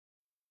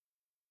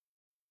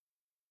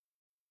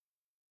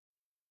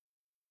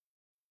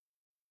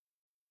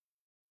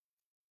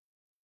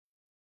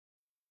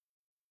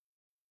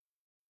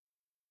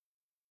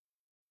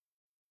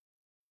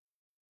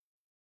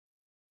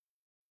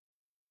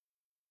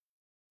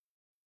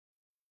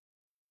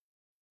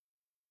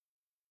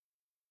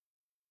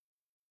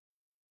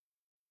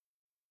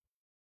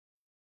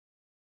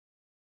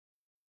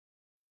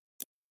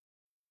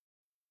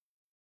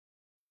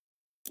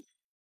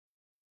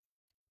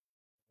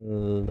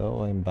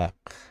Hello, I'm back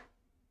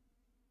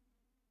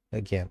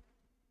again.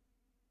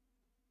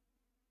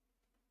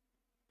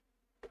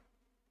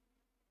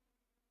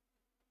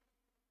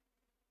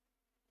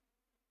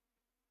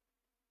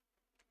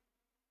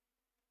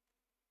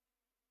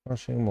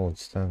 Washing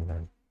mode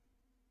standard.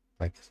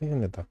 Like,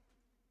 sino na to?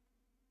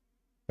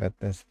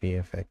 Wetness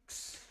VFX.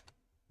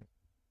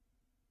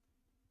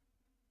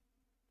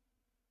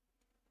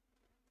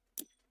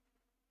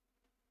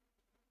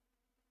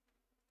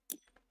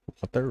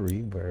 Water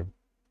reverb.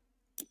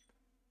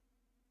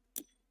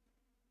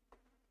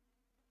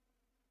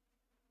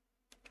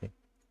 Okay.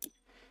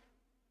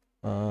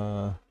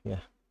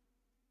 Yeah.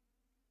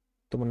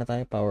 Ito muna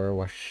tayo, power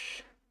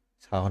wash.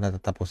 Saka ko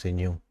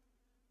natatapusin yung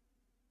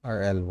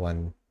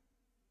RL1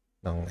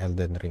 ng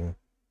Elden Ring.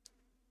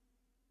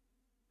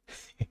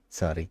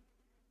 Sorry.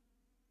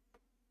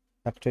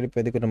 Actually,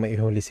 pwede ko na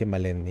maihuli si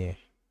Malenia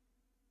eh.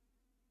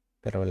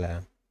 Pero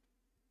wala.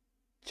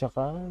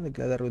 Tsaka,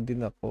 naglalaro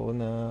din ako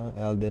na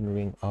Elden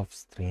Ring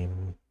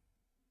off-stream.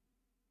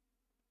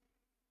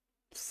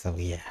 So,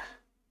 yeah.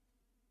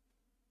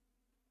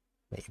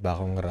 May iba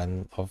akong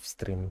run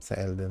off-stream sa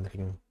Elden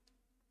Ring.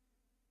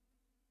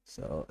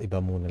 So,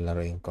 iba muna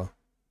laruin ko.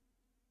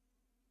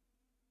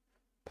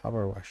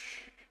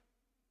 PowerWash.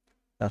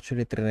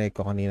 Actually, trinay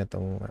ko kanina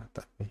tong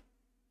ito.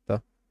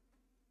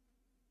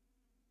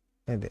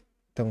 Hindi.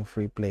 Itong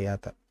free play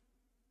yata.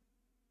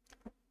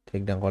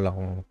 Tignan ko lang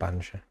kung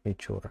paano siya.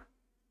 Itsura.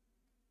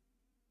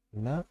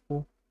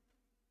 Naku.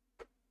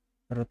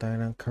 Laro tayo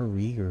ng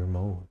career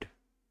mode.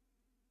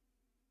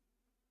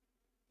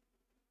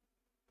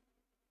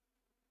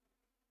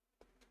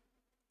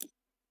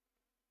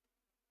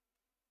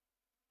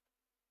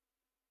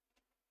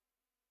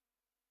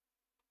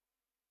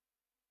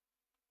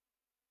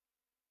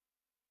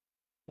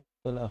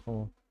 Wala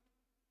akong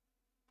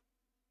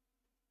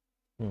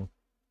hmm.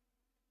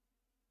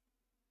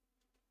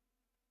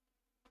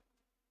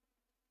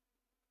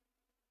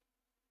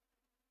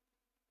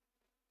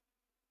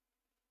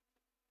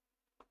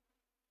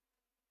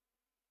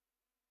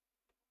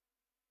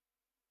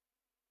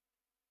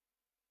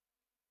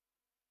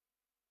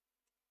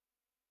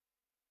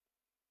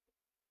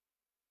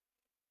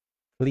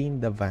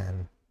 Clean the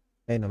van.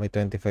 Ay no, may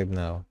 25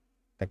 na ako.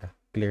 Teka,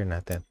 clear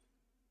natin.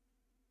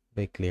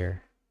 By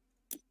clear.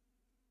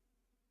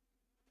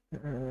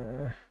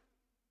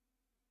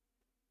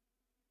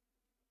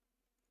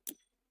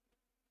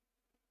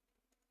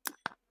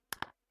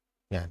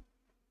 Yan.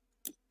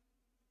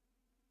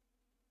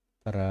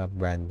 Para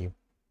brand new.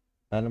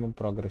 Wala naman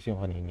progress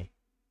yung kanina.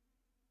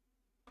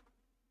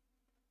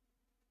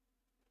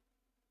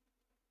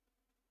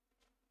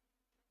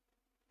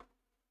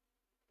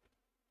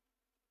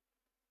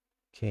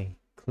 Okay.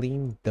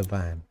 Clean the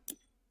van.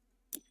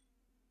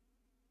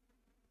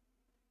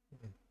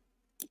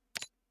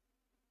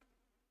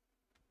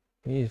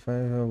 Please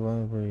find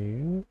one for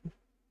you.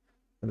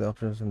 The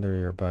options under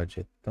your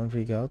budget. Don't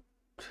freak out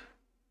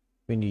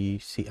when you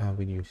see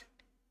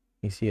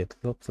it.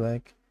 Looks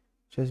like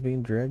just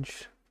being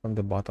dredged from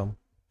the bottom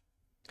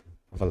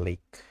of a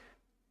lake.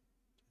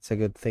 It's a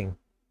good thing.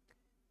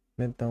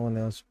 Meant no one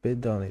else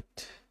bid on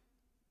it.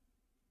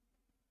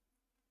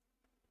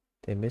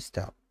 They missed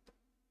out.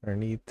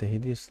 Underneath the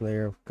hideous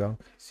layer of gunk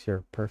is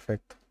your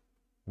perfect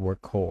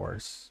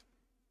workhorse.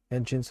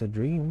 Engine's a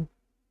dream.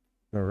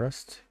 No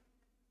rust.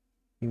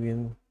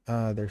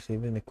 There's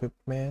even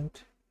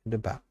equipment in the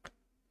back.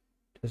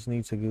 Just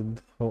needs a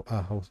good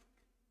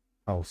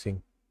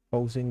housing.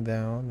 Hosing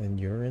down and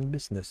you're in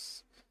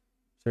business.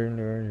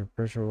 Certainly earn your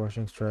pressure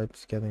washing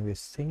stripes getting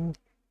this thing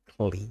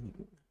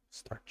clean.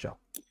 Start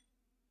job.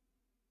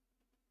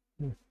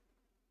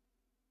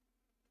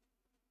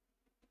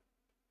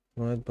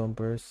 Mud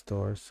bumpers,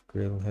 doors,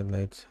 grill,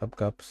 headlights,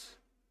 hubcaps,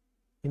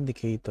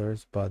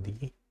 indicators,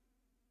 body,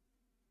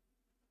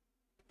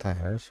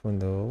 tires,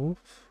 windows,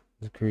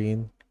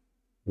 screen,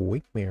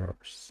 wake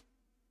mirrors,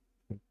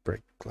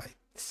 brake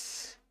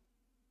lights,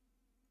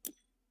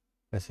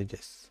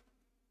 messages.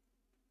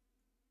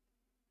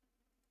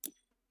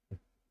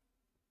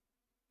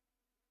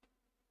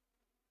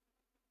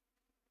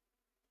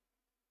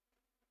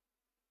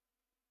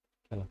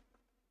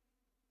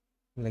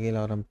 Lagay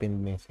lang ako ng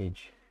pinned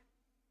message.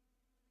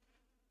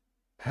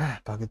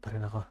 Pagod pa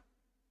rin ako.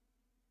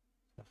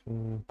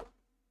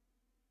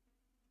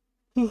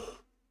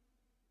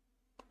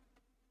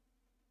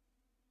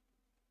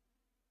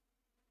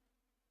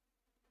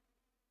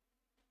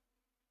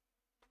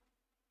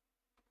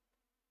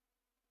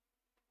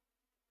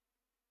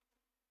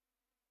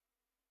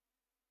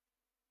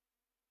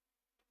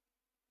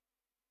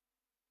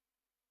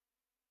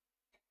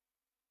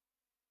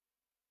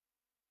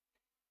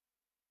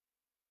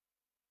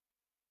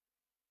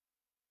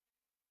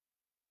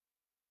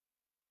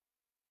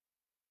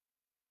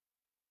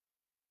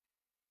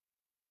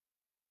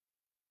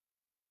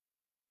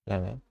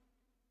 Lang eh.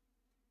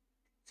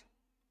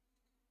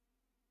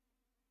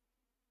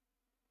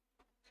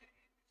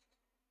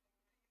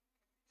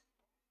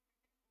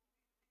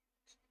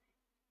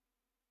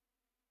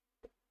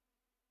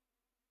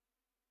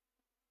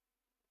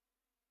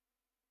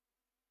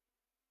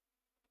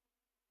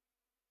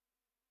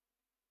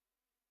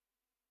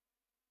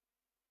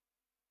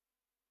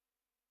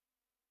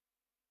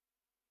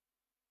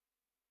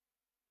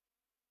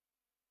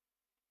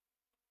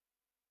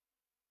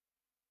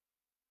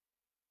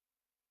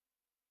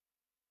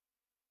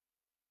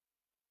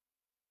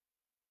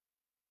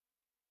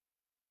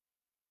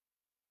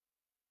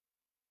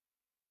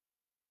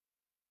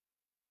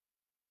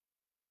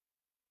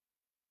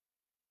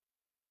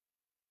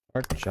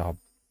 Art job.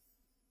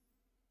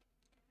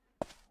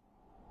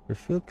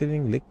 Refill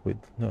cleaning liquid.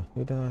 No,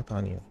 we don't have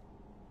any.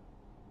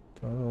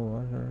 Total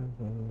water.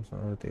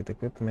 Rotate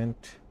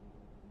equipment.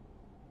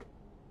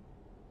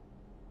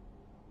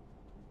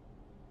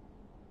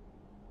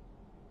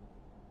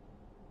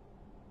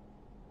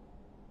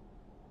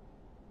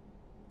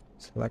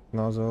 Select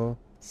nozzle.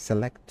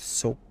 Select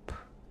soap.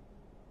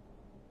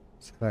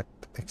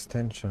 Select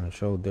extension.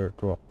 Show dirt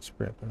rock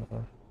spread.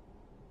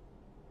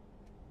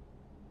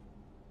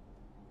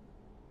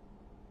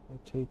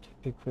 Rotate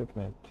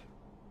equipment.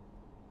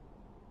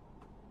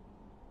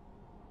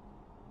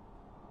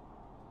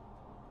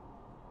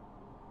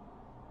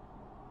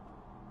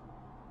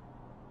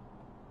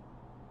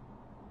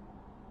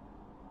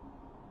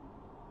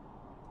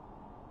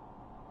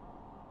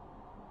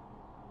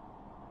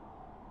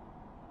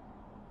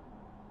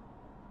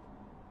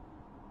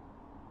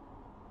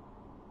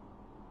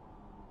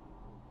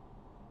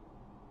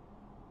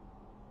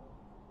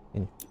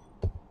 In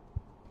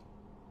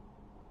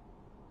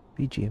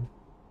BGM.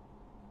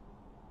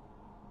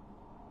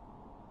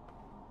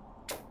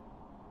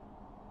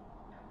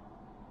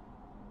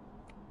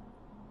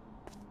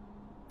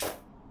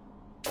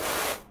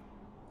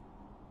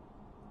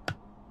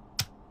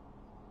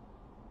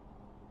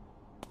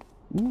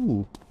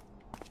 Ooh.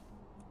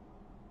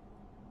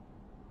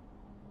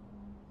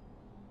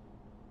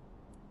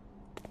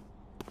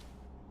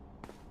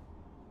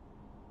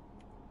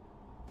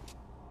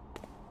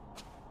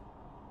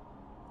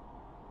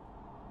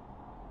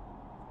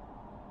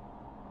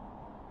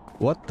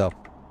 What the?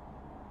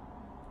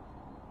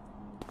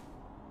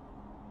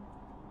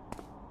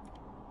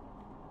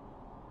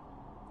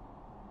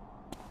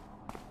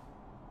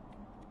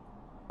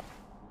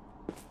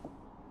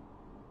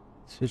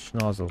 Switch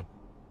nozzle.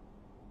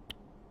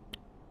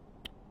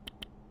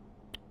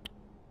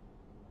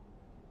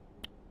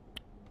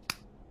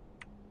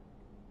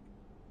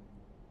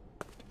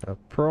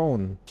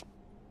 Prone.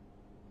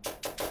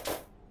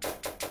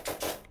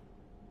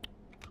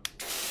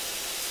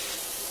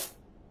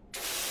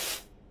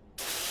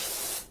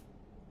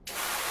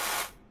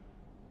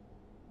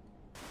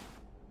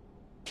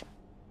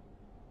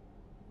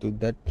 Do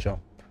that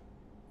jump.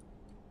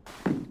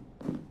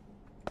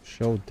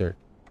 Show dirt.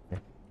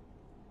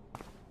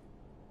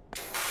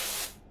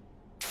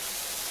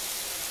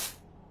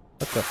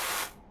 What the?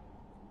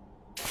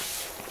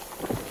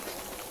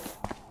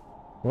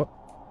 What?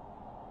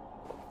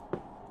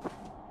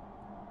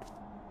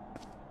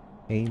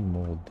 Aim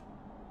mode.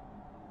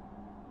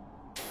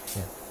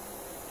 Yeah.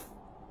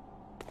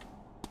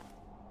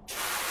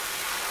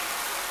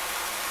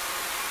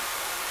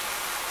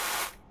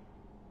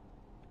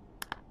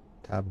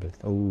 Tablet.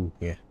 Oh,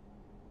 yeah.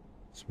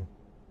 Some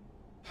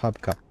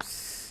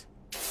hubcaps.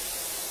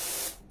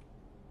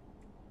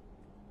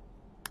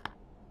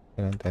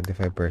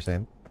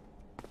 25%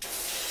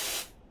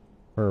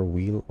 per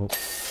wheel. Oh.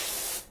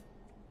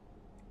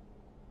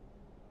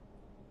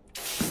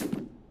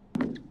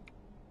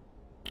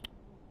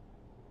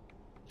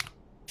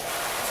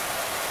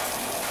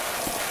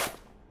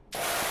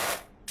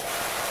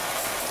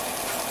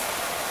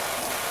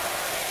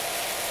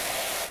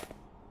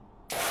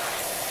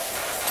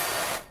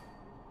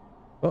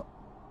 Oh.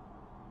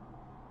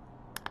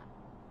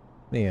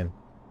 Ayan.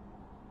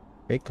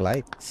 Fake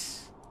lights.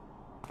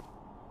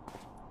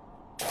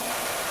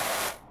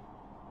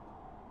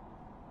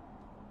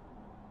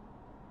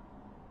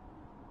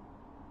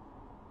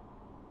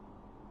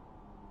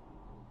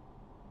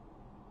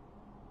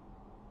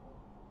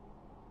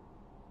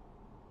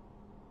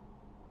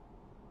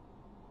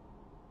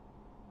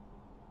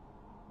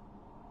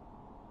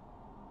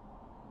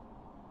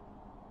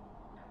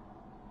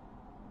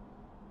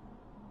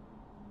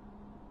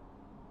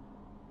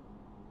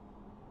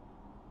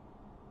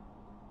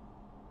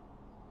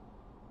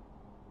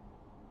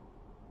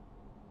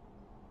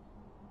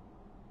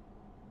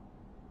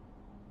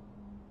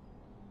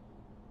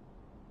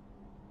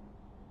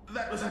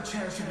 That was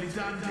uncharitably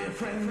done, dear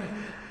friend.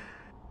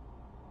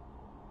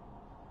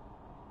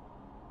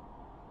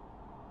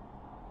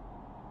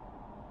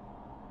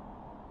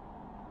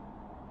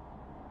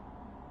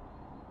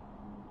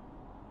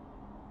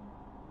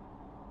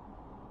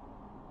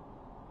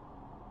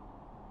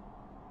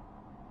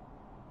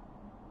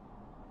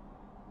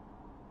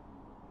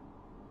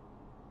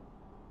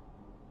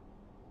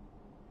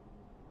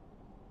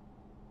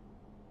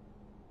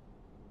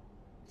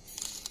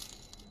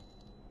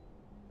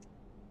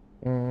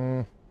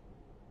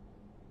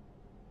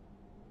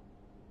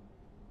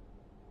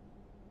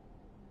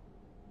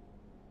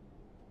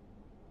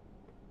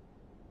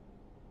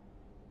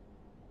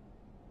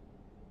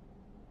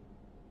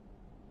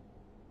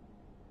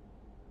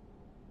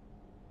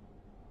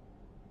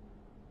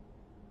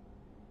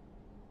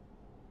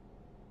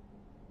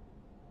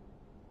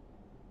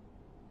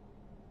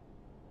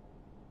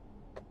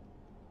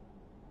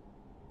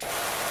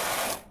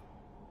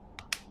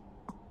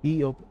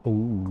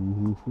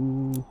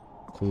 Ooh,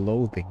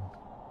 clothing.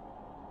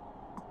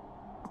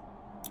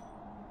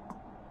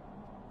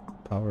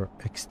 Power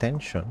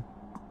extension.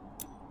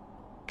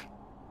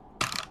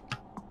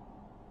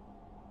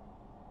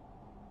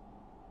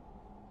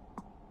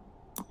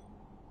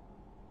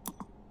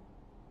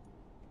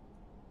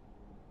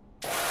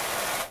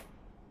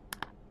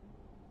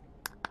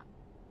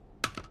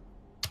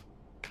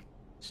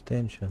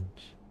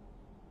 Extensions.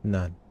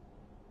 None.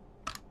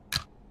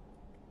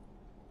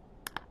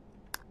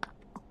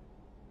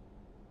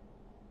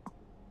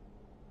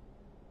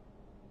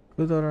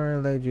 Good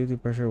on light duty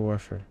pressure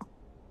washer.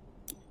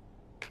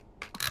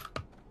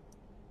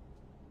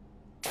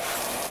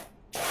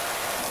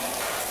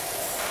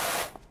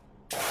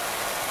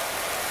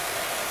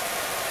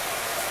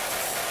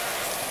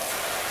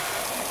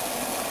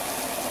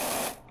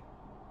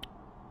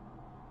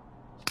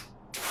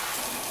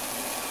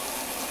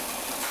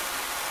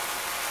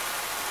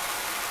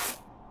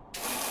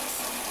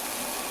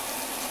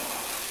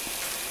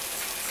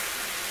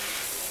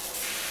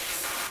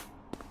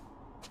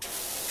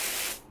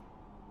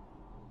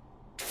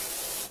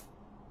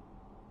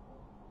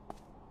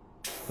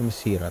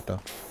 Masira to.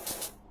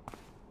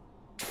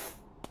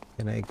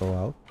 Can I go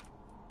out?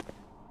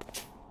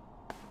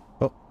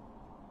 Oh.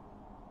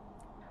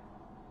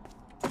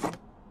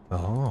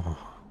 Oh.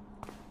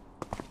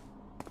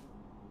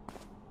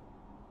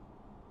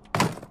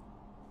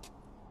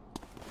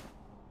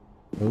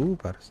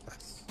 Para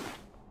estás?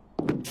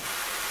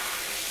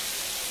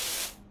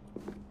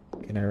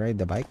 Can I ride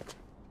the bike?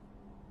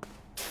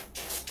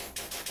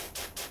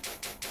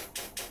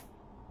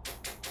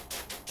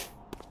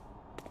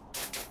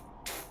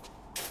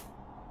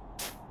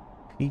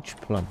 Peach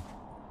plum.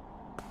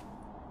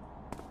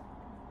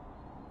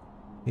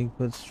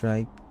 Bigfoot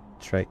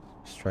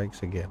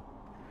strikes again.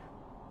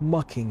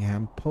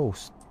 Buckingham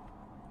Post.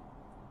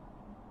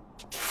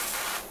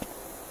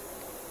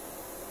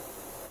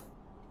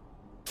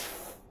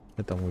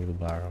 Itong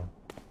wheelbarrow.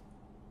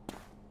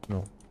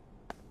 No.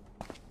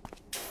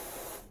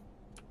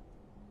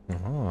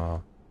 Oh.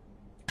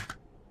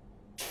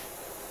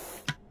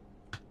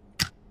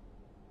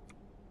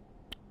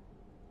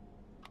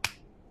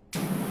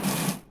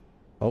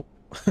 Oh.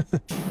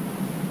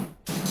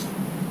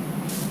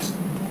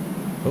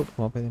 Oh,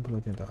 mga pwedeng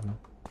pulutin ito, ano?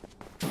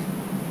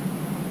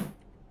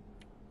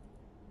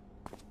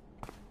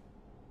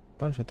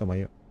 Paano siya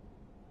tumayo?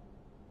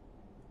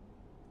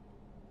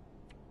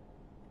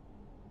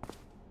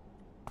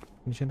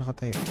 Hindi siya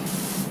nakatayo.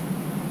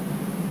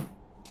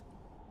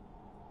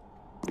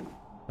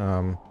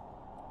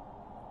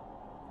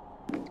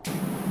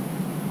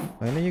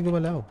 Kaya na niya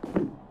gumalaw.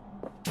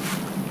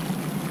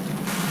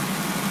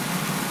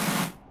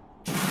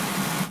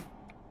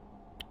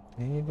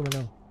 Kaya niya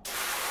gumalaw.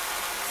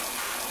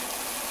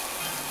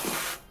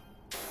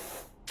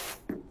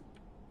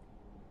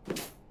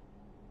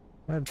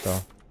 Ano to?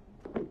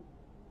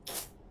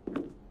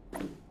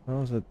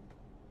 Oh, the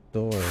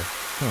door.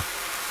 Huh.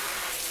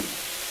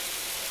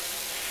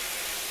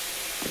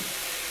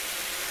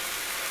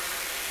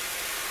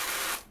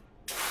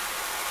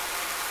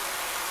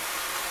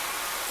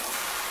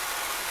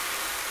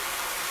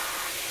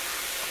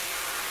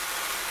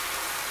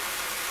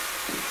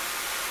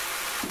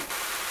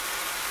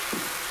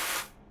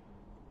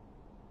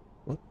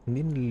 What?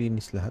 Hindi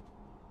nililinis lahat?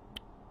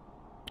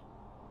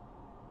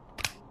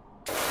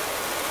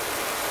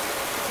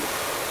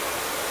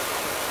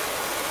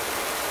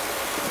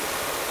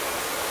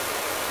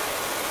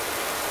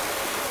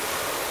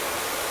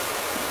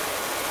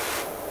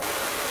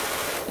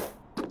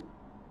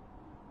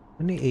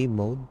 Ano yung A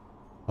mode?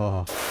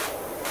 Oh.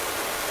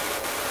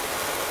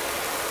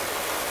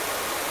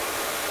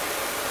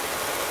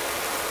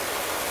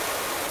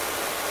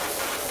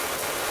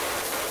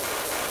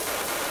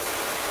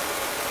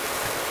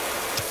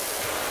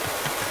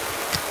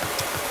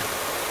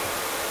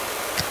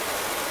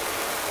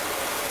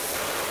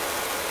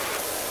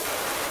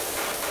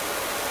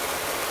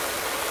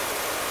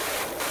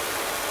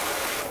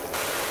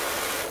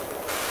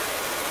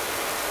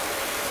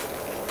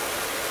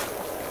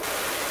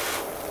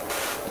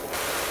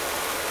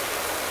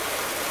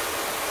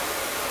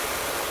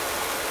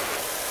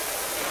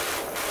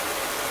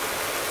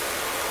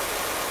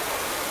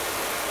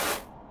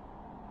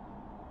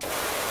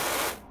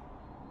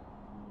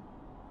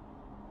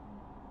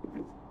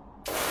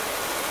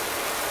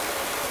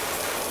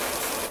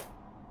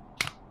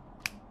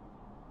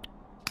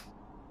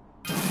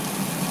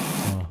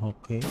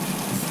 Okay.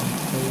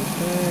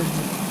 Excited.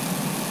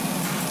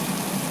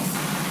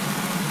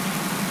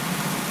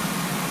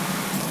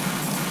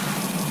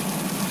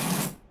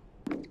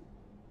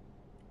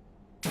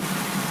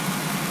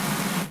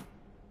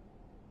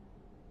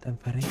 Tan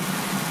pa rin.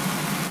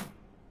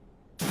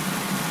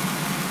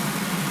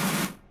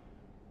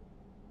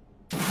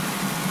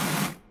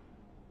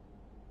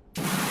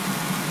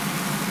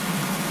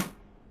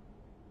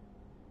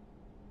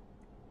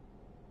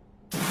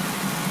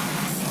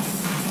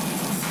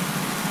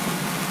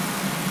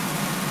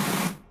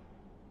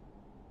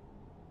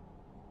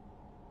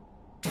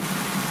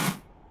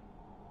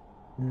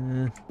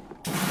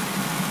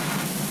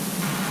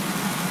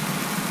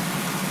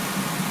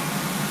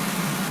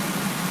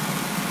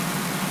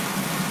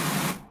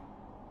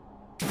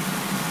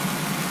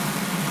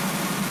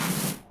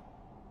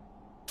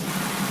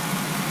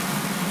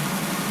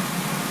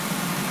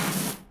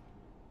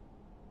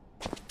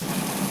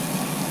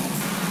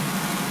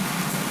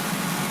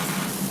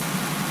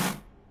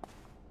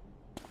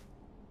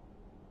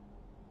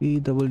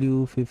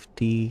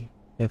 PW50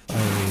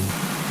 FIA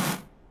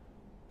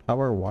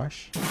Power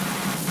Wash. The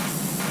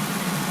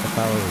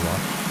Power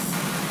Wash.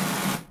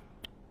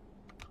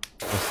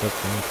 What's that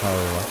thing?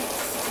 Power Wash.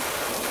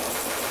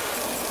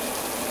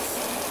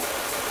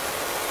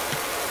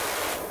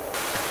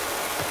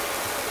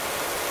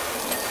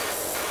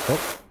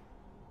 Oh!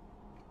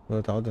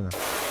 Wala ako dun ah.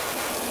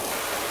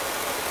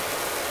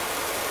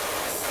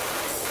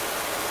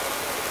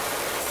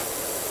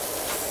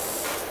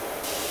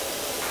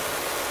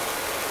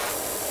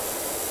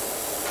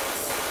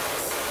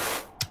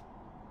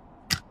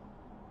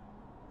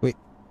 Wait.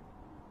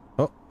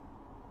 Oh!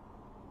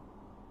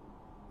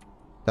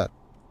 That.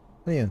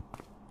 Ano yun?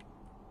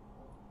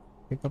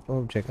 Pick up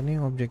object. Ano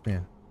yung object na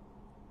yan?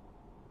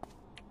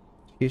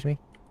 Excuse me?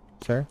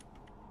 Sir?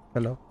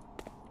 Hello?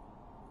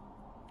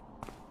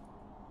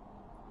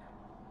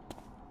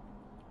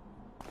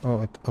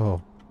 Oh, oh.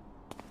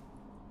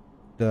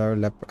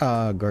 The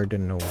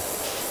garden gnome.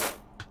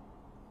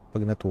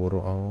 Pag naturo.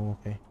 Oh,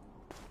 okay.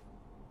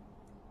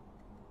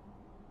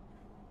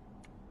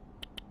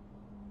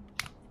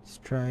 Let's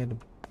try the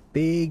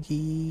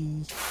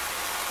biggie.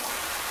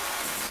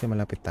 Kasi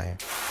malapit tayo.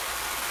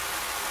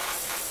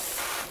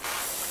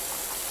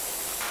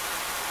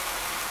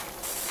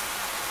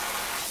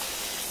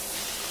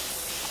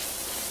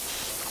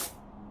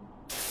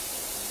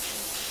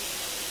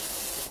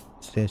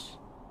 What's this?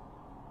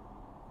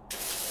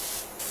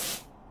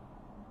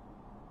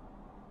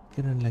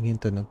 Ganun lang yung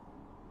tunog.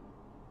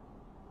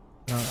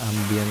 Ang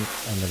ambient,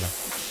 ano lang.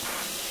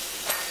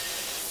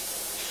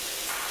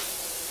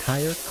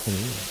 Tire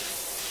clean.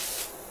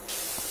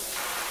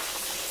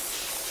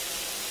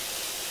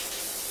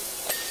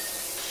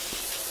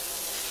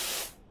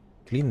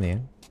 Clean na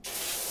yan.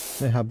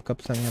 May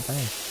hubcaps lang nga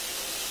tayo.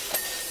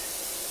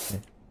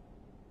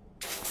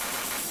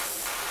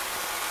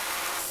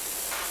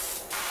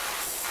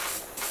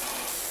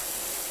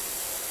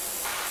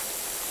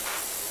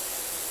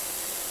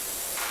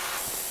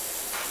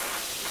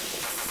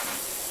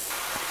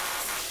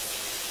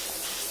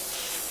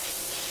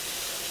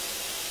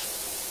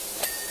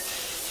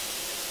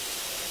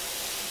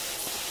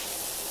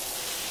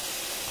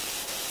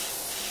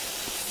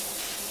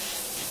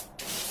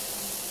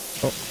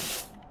 Oh.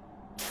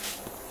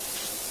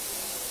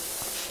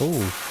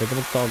 Oh, pwede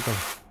magtoggle.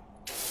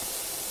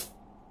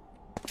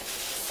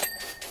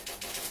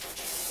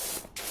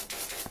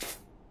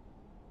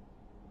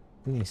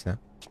 Linis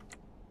na.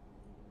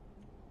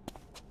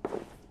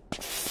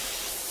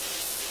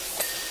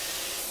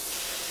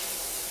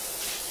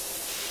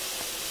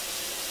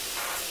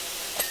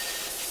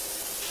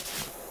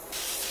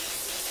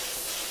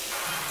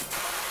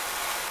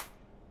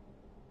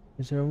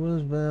 Mr.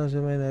 Wills, but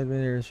also my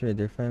administrator,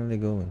 they're finally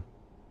going.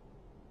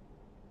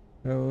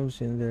 Rose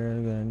in there,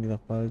 gonna need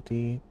a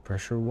quality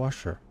pressure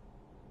washer.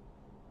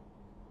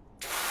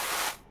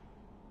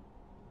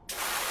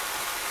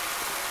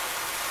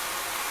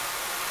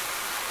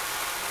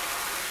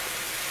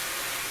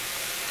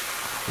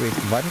 Wait,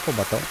 van ko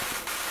ba to?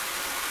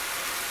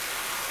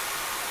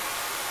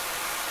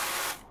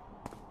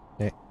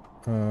 Eh,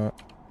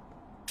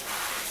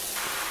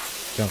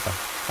 diyan ka.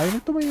 Ayaw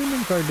na tumayo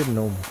ng garden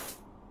gnome.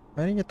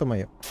 Ayaw niya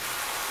tumayo.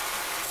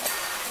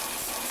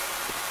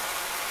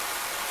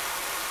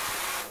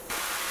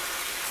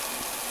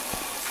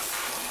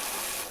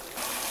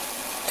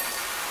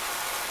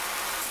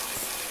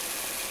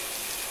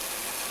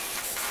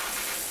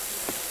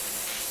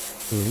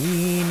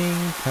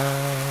 Cleaning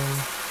time.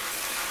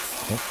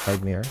 Oh,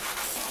 side mirror.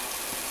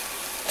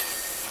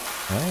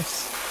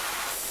 Nice.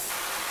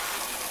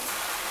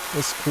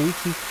 It's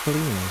squeaky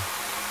clean.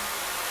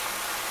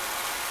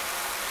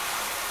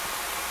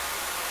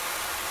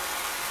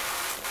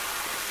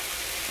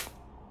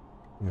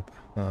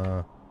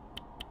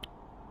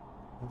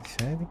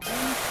 Exciting.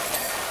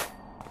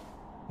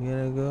 You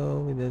gotta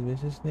go with the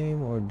business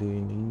name, or do you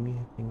need me?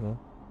 I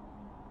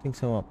think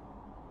so.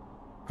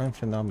 I'm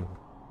phenomenal.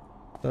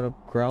 Sort of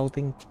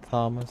grouting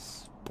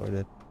Thomas for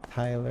the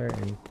Tyler,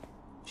 and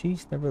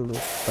she's never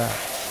looked back.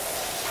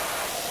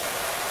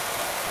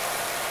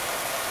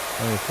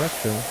 On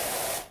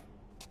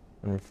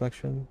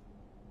reflection,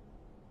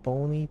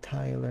 Bonnie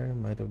Tyler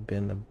might have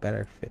been a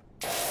better fit.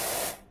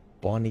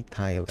 Bonnie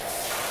Tyler.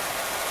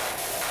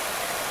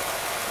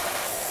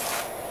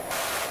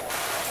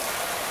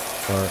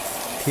 Or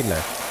Tiller.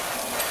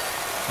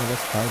 Oh,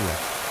 that's Tyler,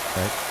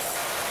 right?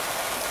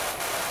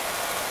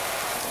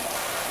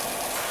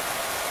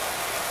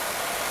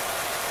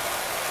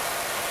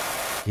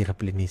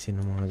 Hirap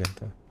linisin ng mga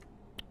ganito.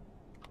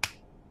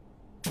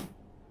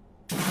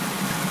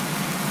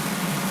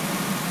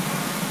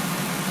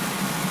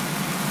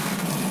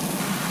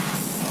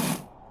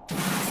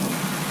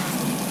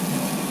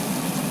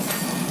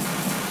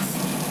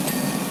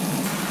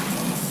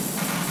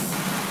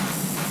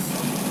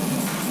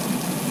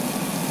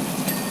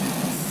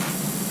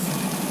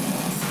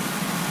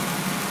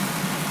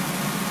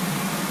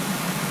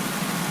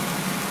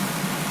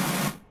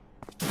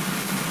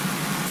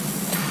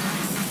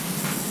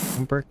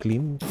 Super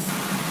clean.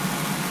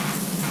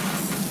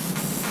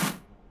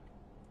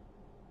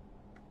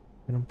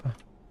 Meron pa.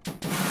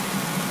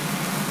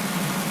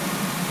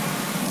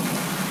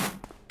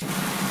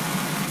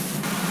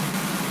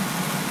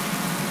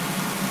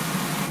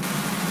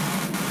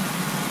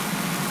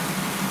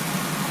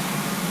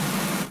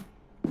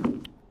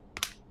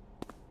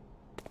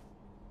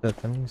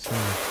 Anong isa?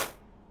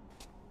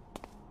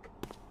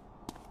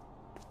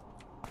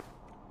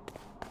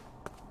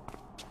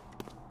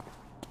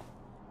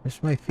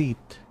 Where's my feet?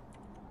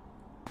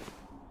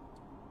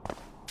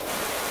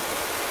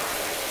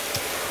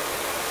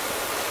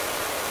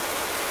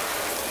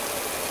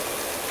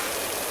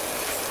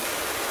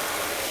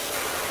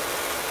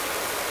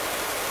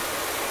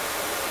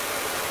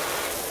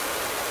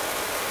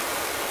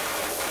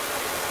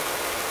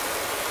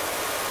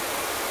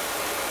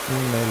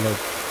 My leg.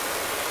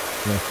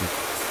 My feet.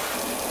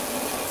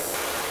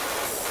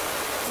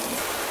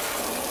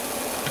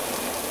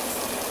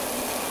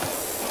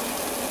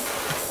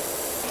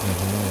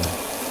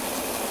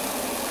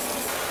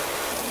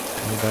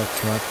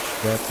 That's much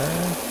better.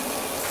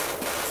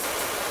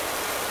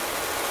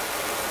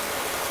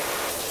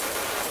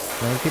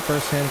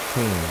 %90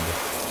 cleaned.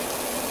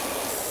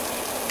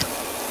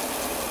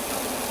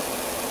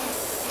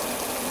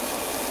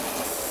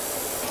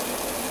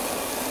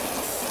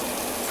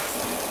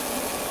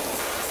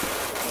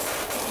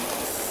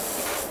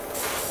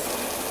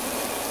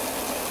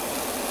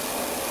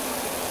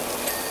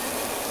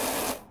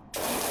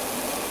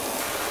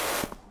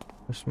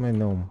 Where's my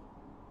gnome?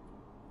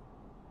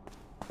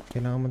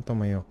 Kailangan man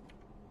tumayo.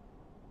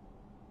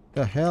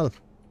 The hell?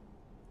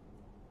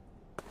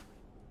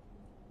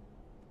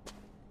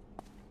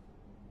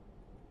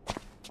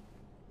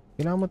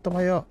 Kailangan mo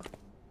tumayo.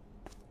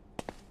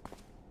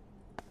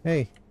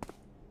 Hey.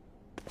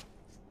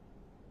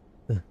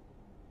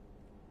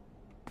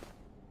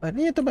 Paano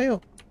niya tumayo?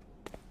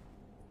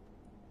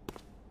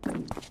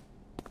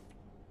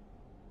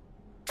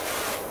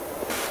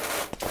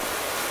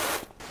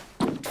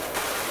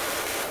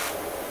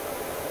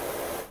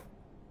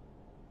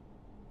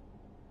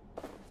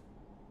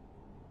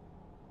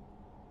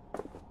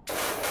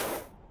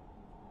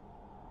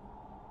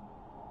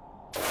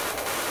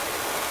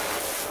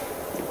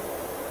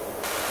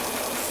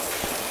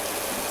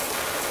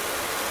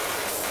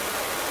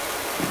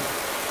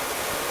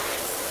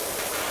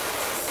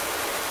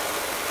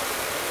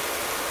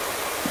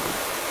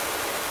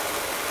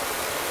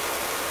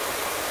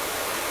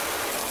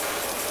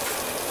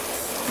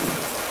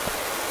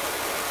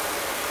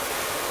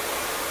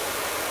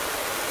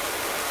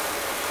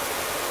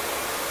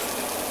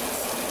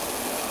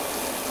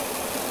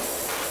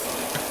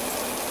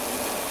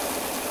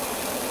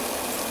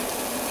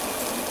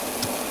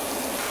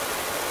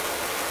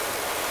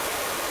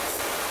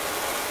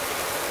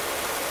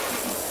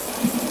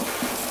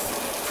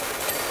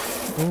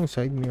 Oh,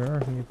 side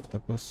mirror. Hindi pa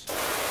tapos.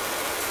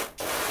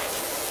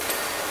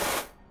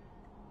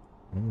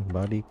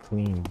 Body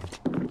cleaned.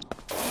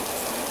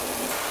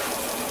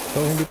 So,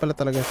 hindi pala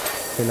talaga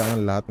kailangan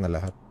lahat na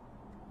lahat.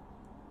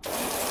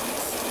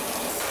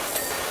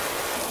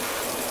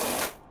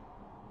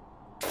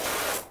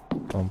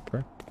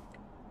 Bumper.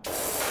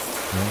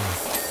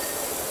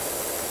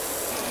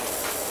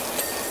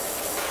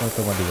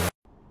 Ito mali.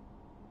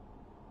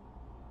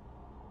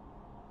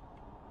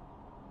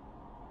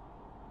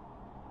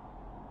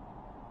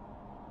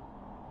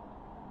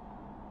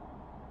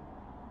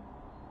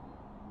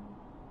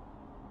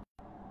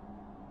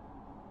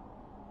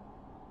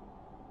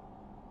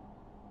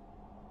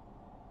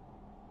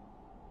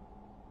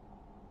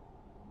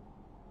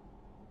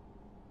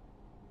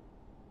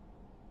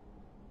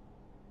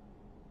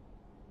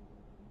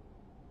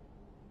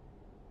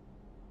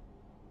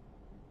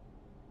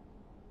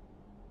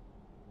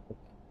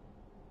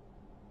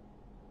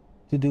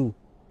 To do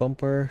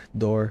bumper,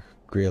 door,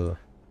 grill.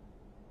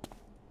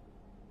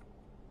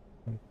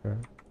 Bumper,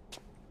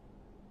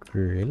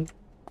 grill.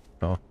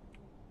 Oh,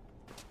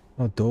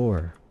 oh,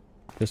 door.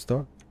 This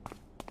door.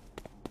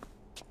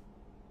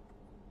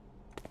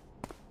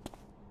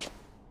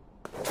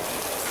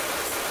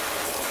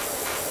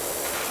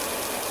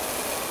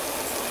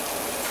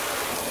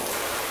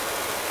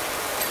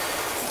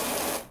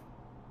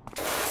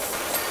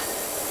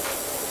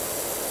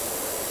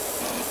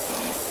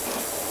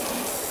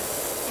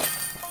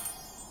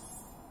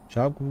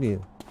 Job complete.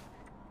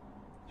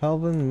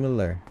 Calvin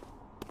Miller.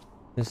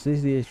 Is this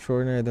the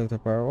extraordinary Dr.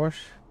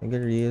 PowerWash? I get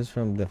reviews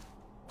from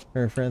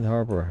her friend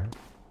Harper.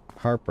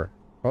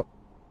 Oh.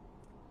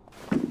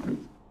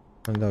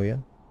 Ano daw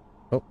yan?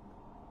 Oh.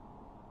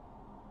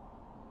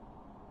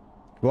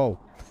 Wow.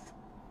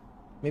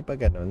 May pa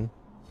ganun.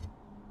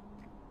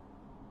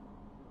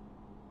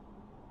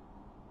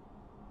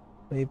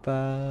 May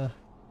pa...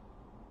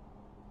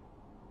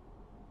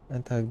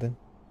 Ang tawag doon?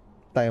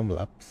 Time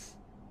lapse.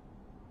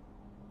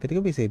 Pwede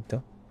ko ba save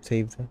to?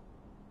 Save to.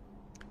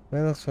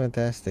 That looks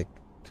fantastic.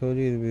 Told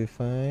you to be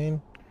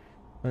fine.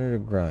 Under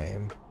the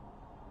grime.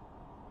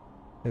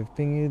 I've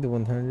pinged you the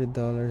 $100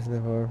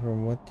 before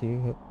from what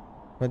you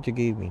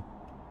gave me.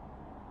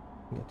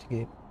 What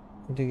you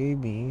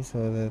gave me,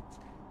 so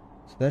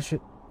that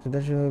should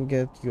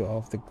get you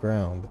off the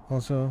ground.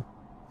 Also,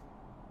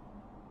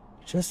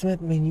 Just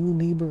met my new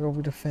neighbor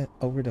over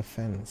the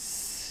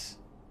fence,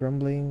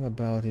 grumbling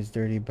about his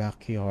dirty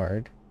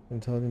backyard,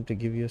 and told him to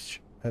give you a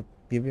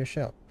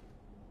shout.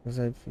 Looks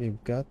like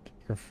you've got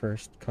your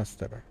first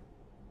customer.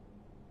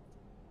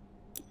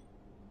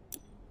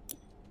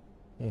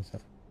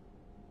 Isa.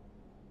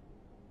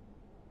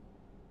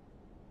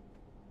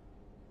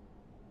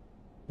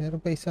 Meron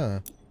pa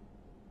isa.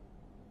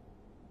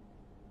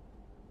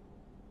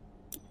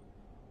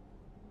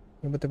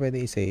 Hindi ba ito pwede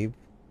i-save?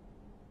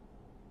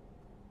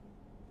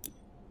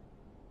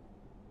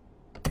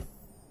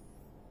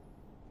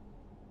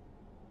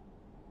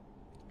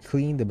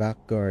 Clean the back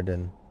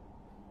garden.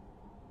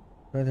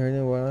 Not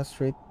turning Wall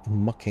Street,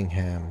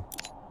 Muckingham.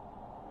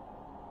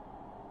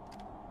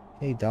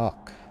 Hey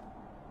Doc.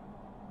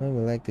 I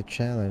would like the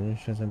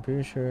challenge, as I'm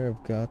pretty sure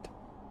I've got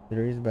the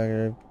dirtiest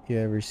backyard you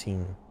ever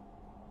seen.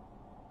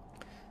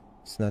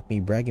 It's not me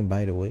bragging,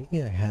 by the way.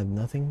 I had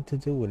nothing to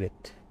do with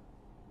it.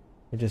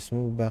 I just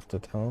moved back to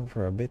town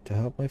for a bit to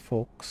help my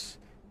folks,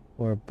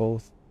 who are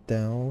both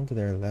down to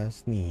their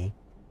last knee,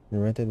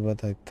 and rented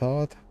what I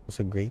thought was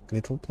a great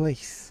little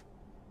place.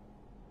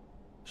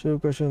 Should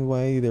have questioned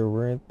why there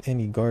weren't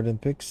any garden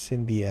pics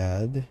in the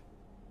ad.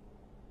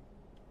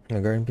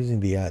 Garden pics in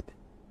the ad.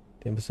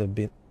 They must have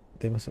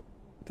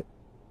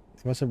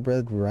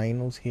bred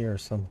rhinos here or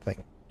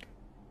something.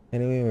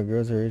 Anyway, my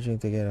girls are itching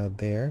to get out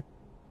there,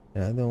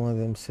 and I don't want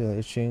them still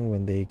itching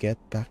when they get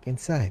back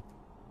inside.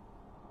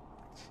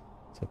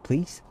 So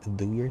please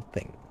do your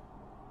thing.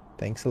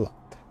 Thanks a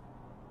lot.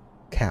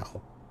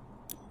 Cow.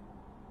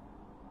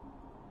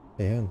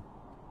 Ayan.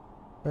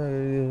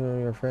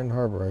 Your friend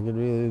Harbor. I could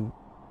really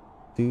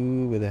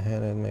do with a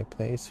hand in my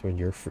place when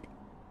you're free.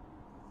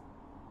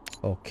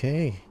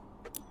 Okay.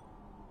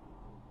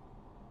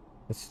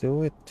 Let's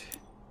do it.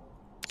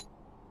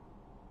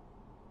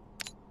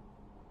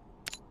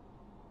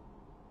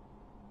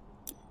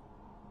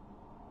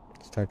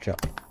 Start job.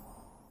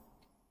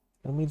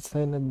 Minutes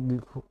tayo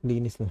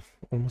naglinis na.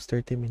 Almost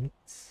 30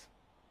 minutes.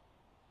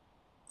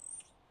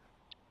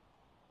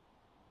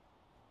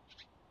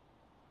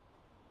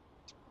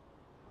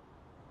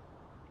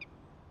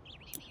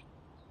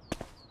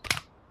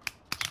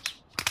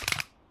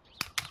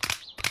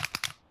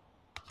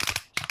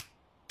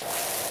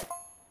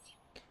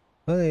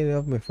 Well, I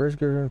know my first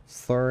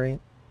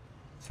girlfriend,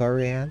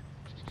 Florian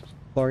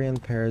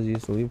Paris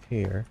used to live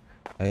here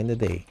back in the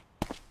day.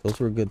 Those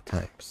were good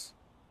times.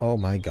 Oh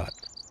my god.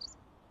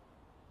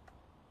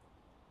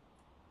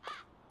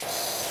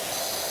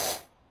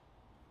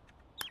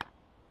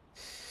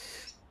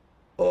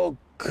 Oh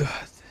god.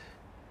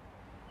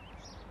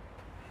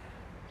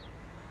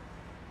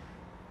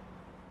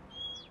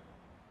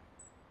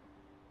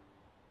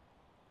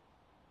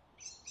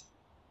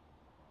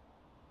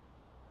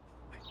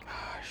 Oh my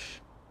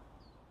gosh.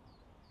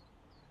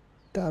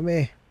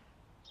 Dami.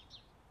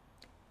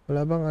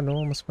 Wala bang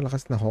mas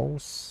malakas na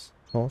hose?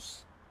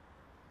 Hose?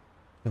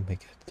 Oh my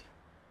god.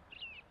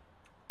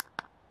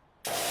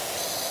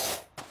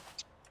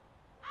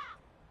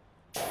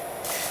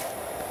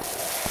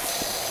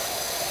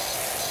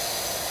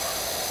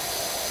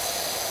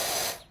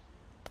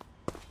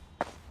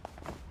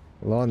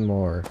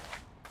 Lawnmower.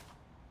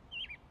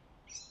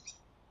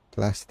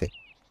 Plastic.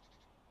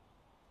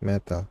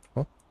 Metal.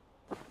 Oh.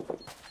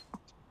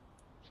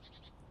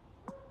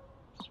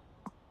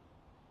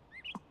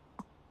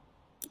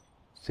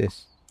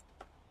 This.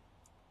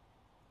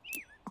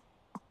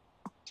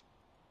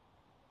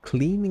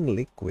 Cleaning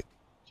liquid.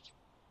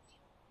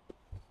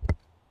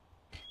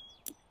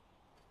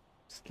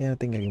 Kaya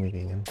natin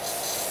gagamitin yan.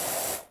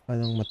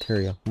 Anong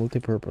material?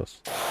 Multi-purpose.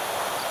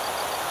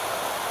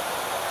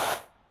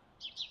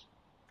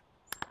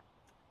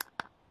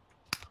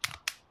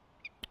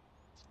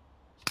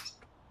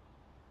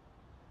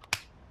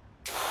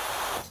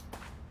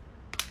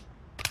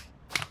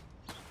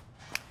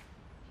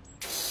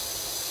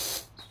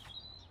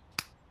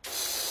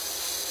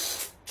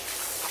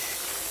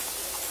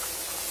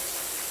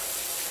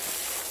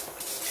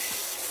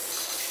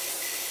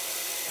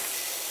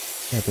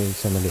 Ito yung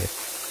sa maliit.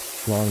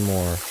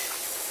 Lawnmower.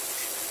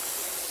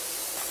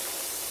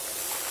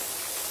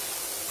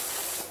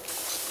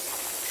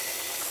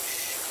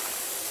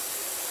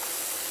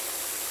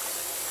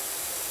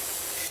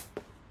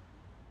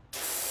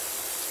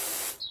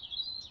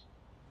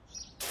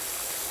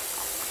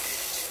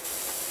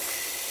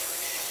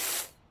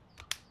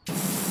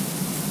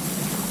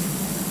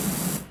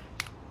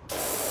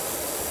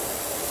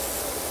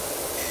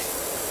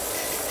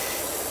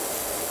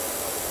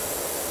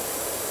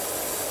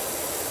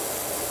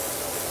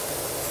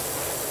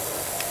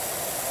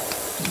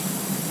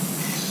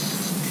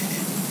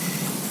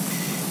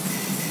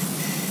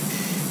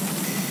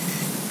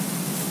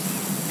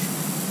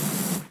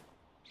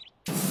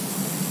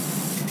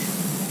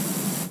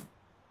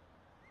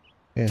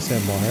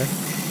 ASMR.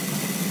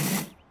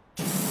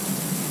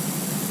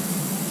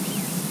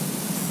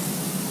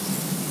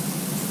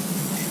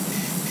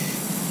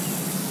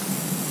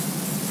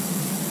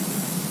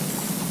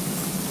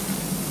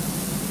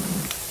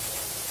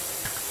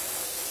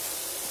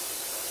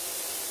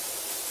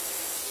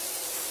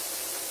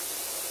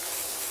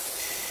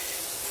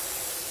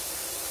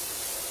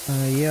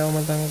 Ayaw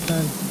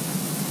matangkad.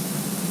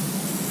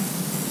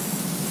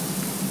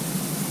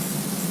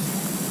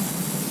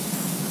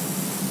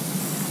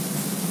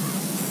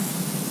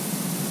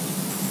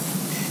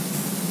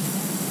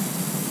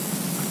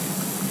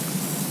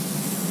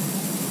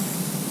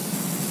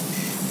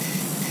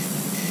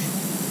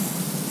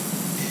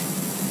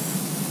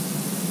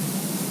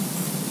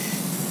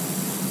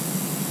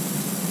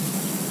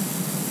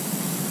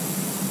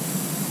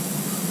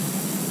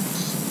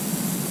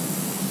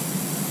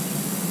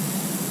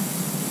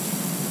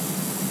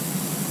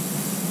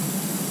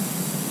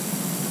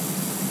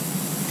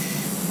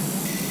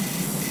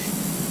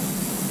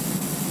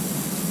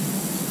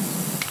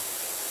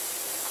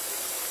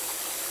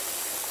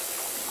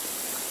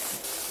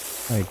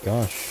 My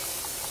gosh.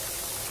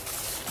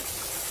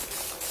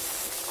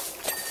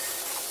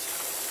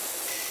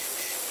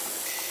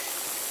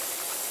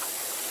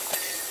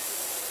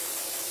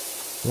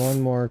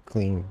 One more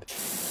cleaned.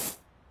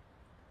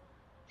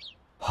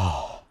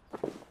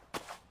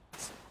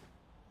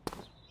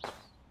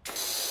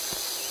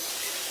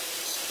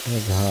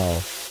 Big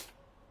house.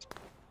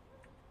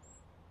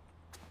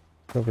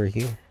 Over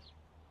here.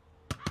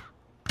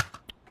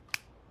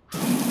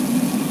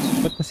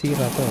 Ba't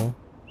nasira to?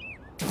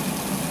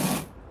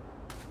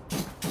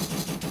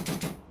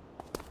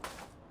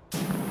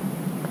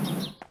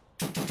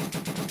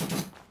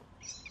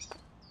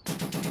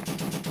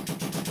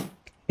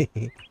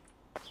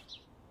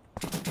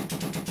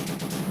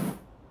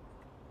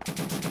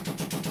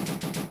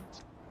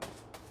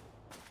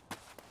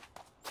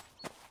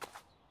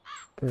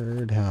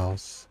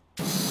 Birdhouse.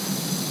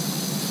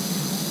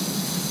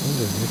 What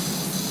is this?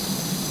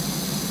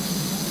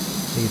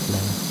 Wait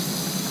lang.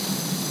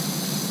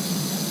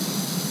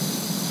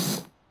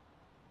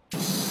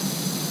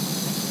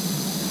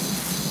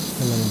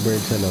 Walang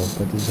bird sa loob,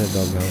 pati sa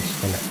doghouse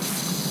pala.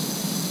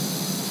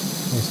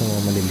 May isang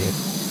mga maliliit.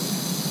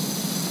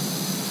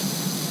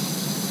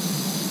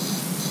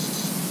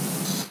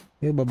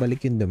 Yung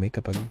babalik yung dumi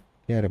kapag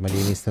kaya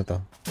malinis na to.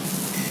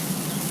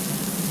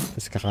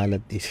 Tapos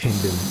kakalat dito yung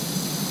dumi.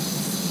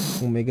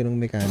 Kung may ganung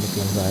mechanic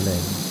lang sana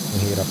yun,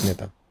 ang hirap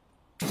nito.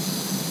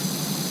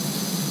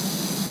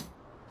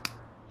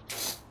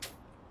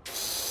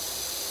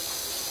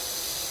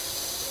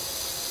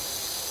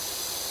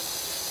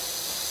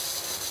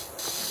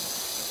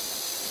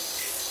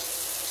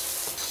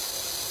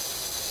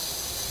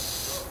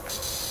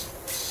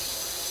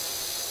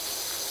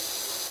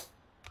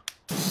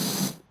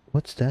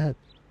 What's that?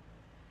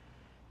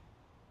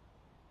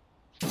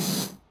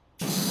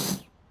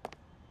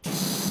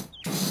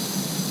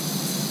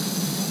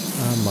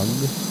 Mug.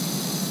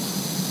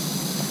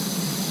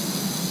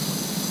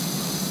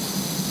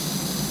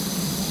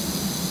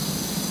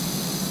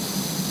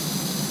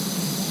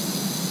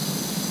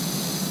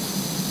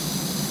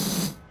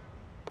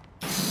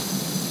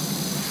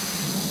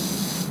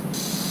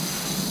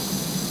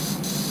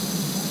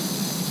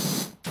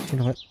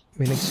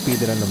 May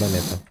nag-speedrun na ba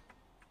nito?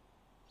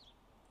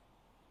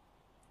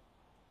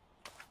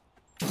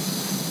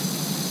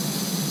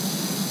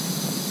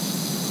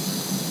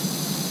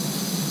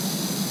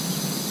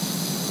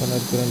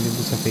 Panood ko lang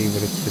dito sa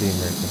favorite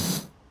streamer ko.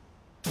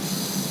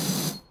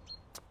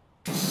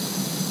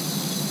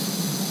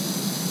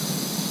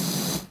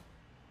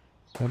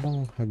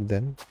 Sabang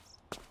hagdan?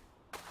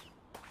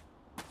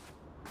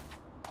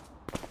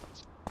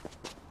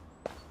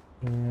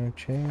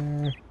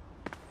 Chair.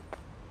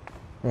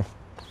 Oh.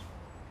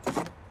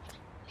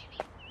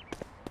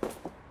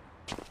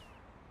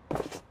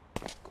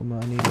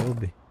 Kumaan yung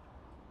loob eh.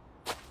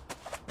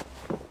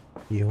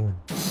 Yun.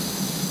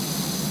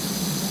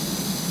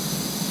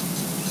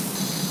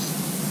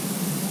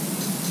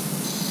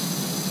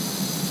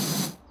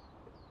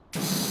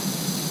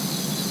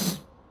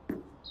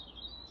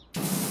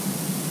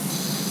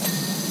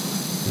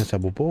 Nasa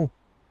bubong.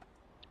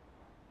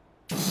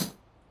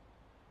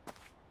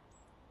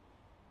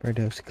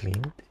 Birdhouse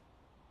cleaned.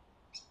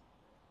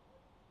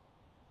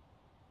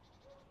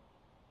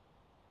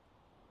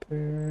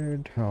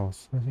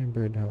 Birdhouse. What's in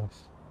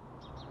birdhouse?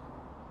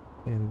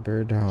 In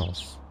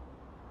birdhouse.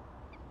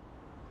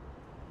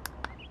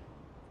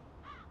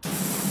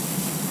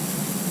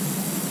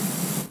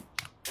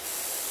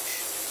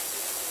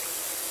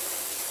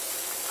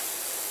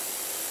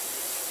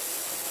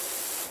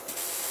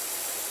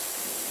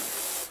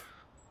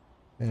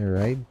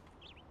 Alright.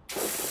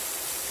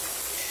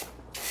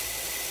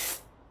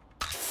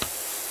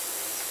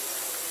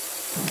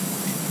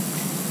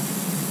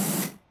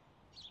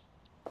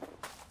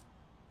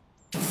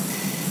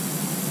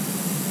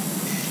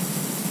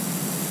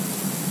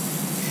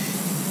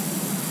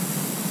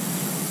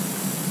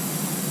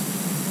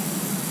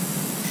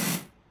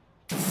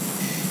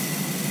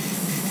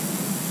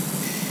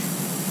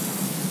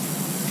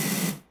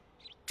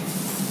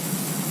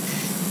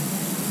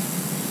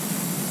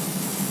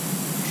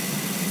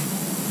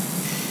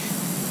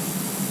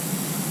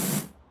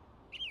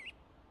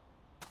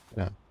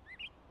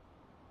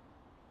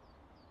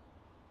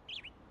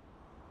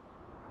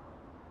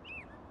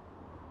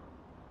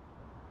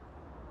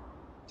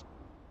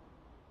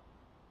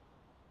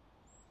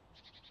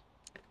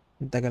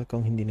 Tagal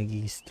kong hindi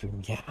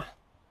nag-i-stream. Yeah.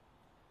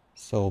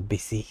 So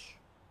busy.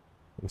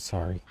 I'm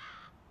sorry.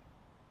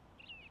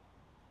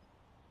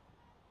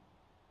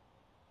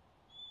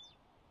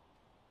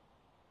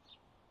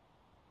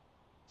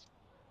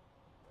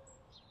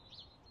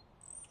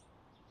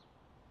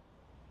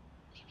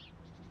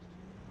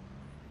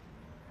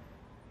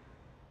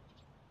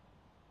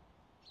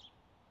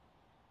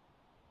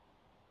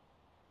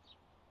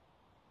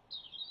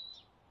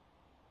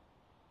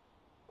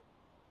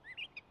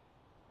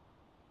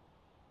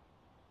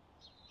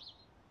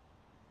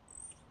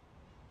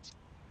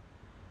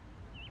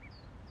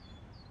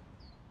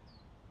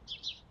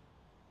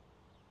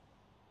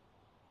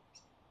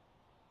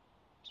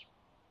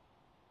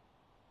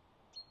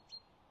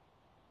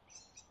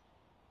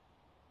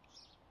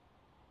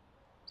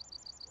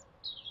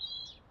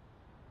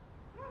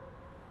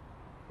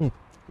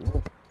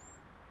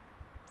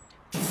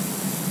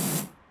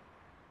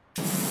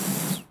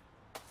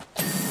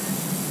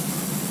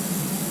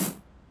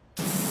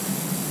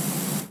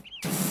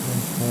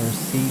 Car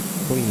seat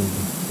cleaned.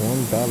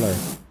 $1.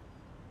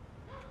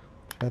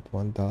 At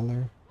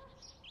 $1.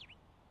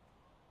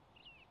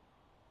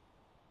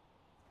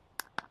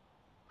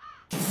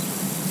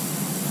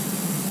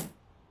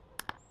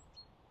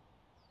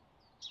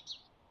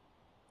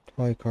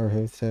 Toy car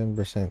has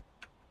 7%.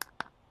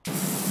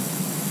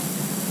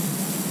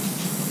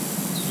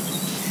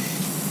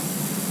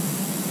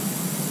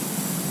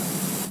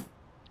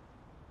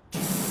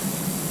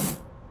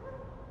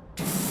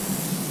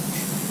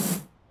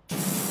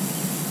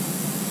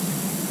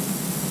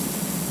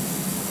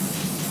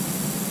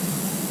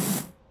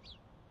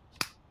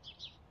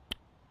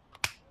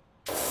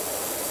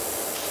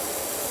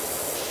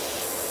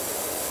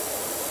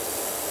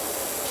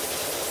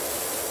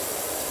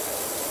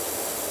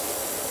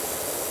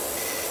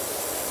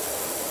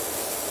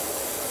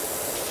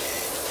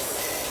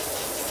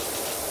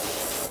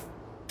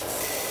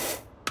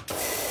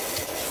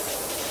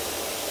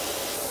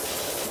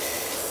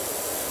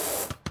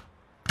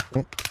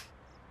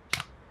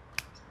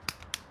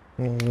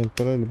 Yun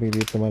pala,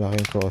 lumiliit na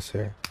malaking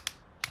crosshair.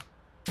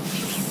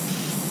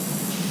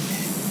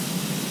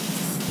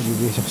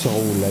 Nagibis ako sa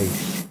kulay.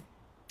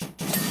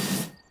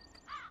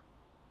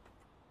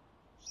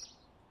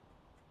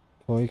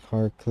 Toy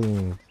car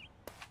cleaned.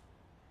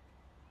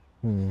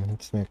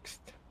 What's next?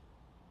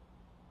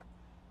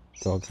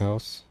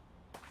 Doghouse.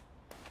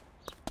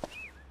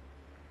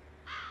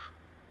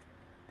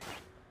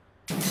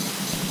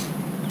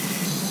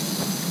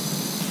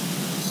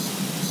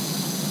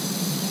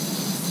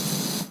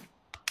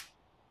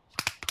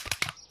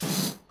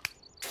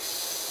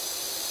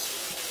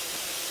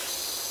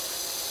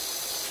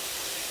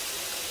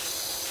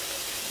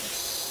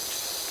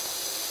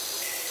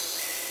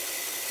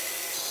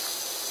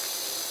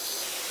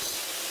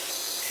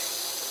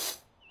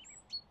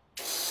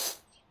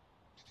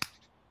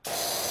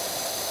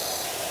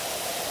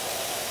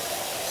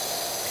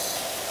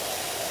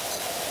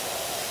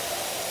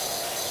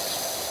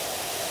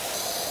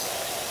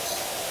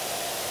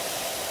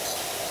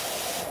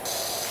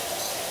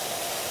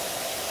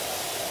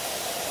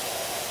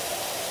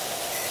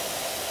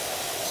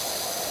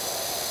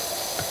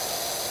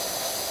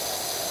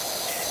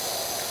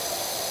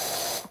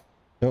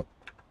 Yep.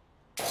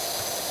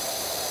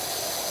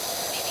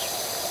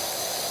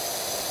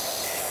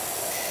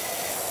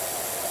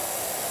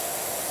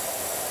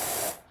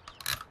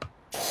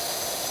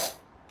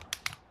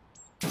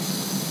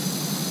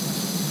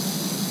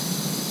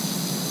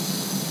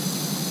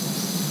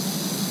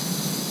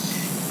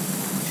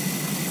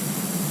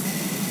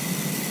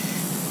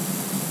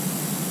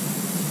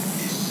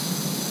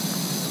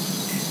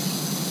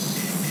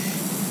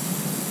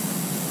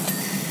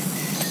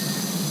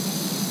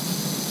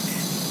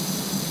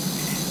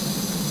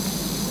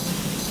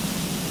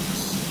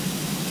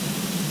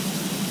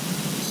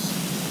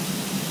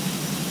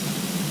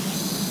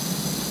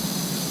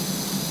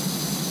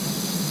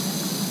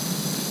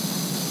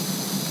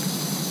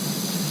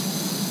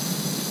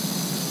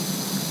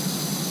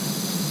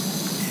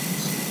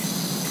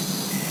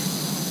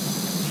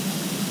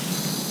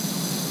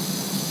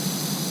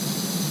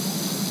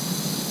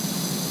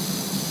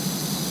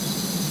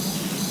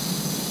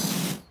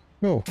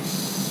 No.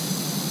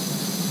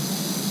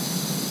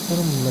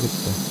 Parang malit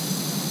ka.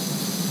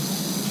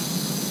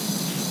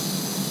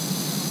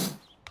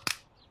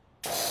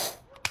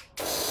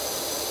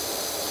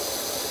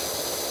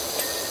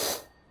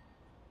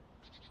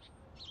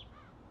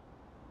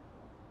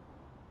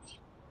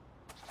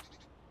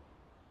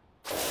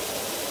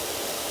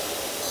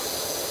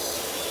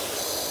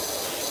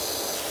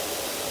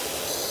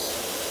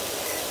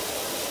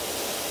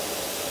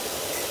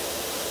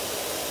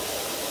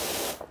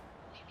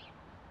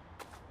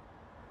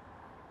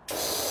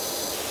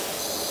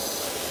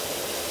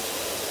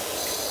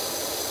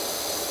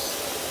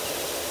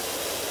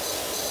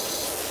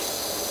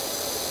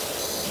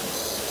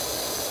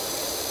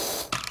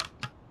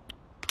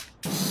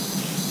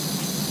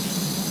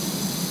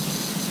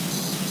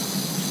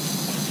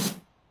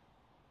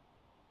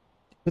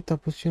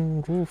 Tapos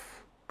yung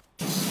roof.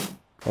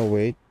 Oh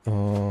wait.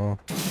 Oh,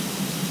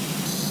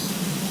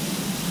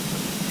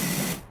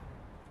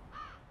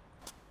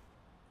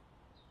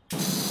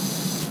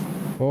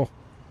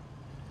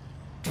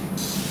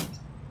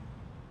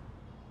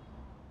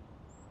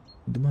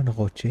 dumaan na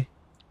kotse.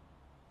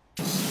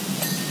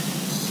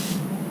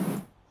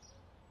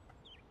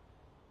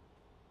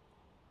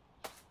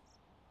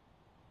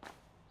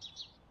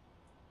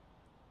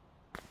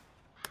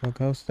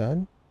 Doghouse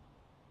done.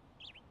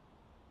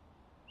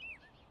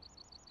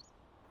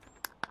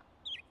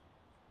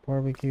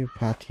 Barbecue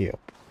patio.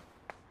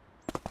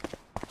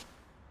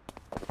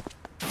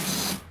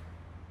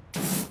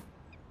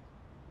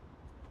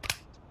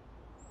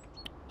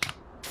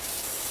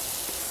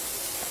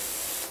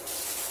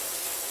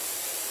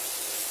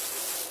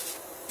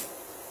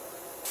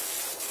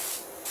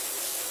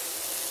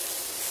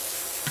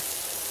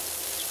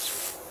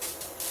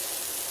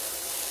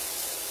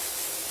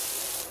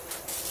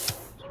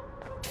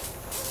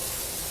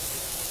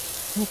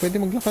 Oh,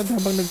 pwede maglakad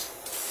habang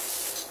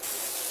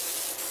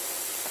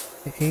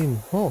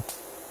nag-aim. Oh.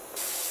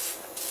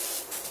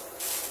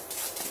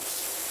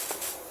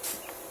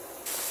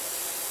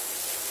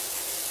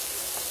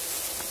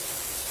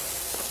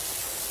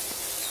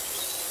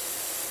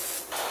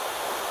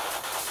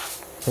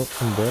 Oh,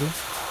 umbrella.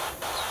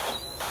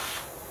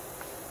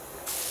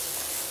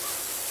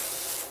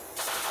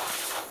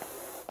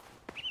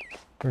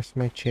 Where's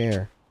my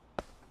chair?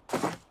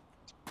 I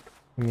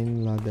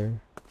mean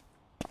ladder.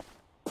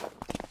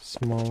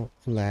 Small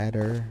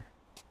ladder.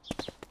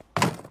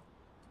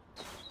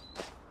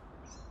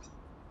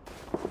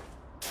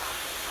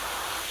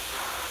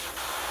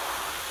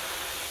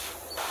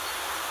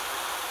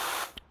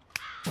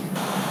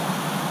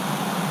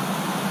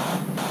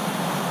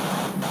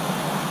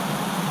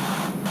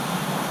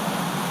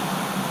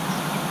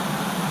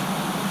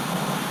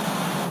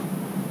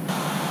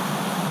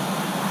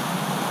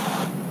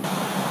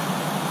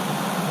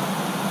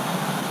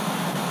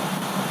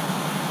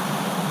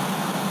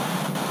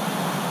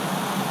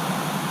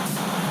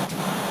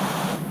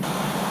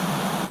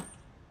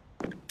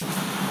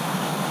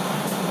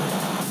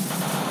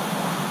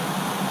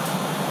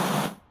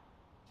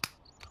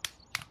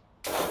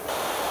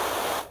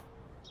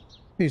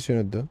 May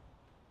sunod doon.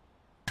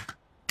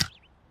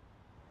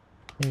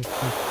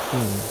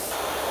 15.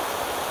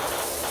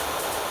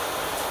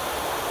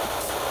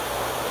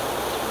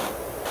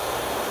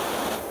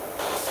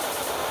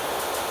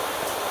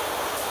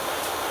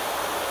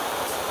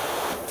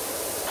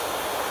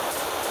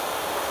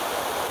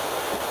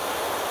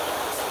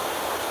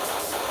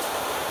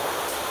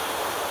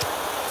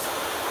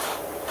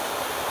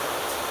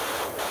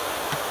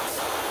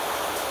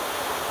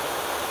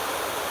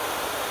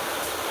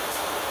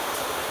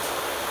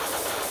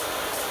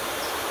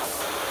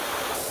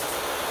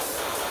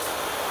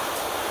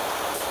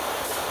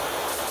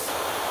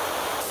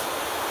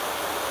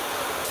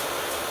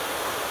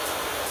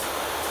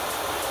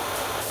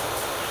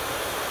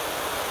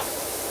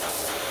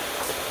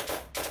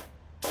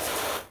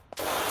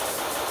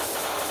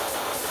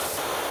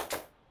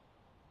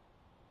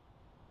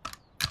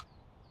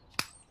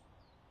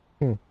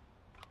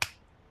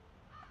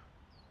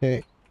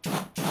 Okay,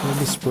 let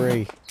me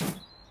spray.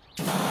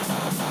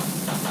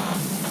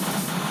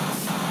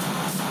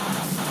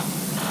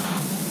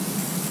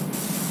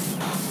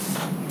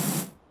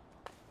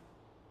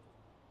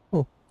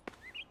 Oh,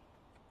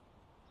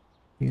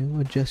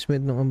 yung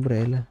adjustment ng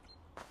umbrella.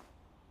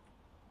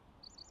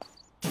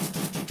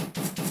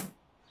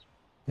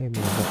 Ay,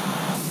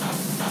 mga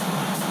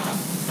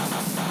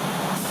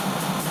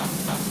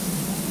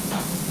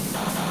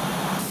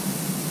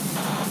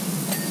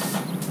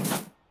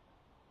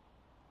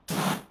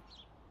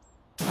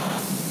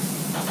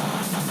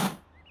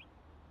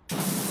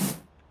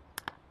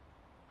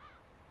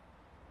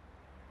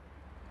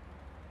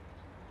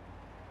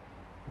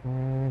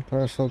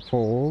parcel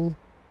pole.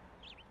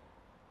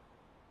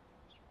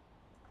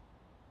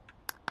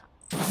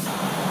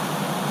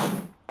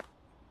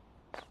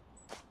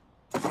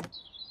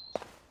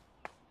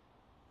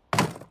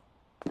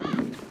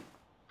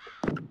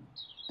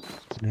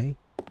 Okay.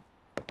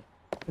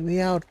 Let me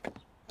out.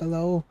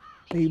 Hello,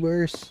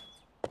 neighbors.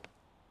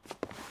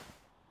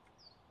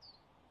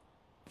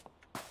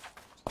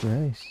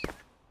 Nice.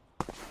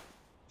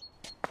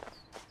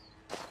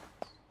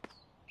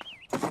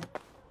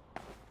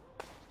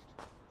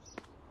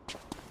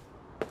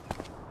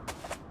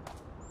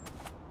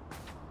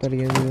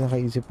 Talagang hindi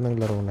nakaisip ng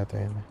laro na to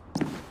yun.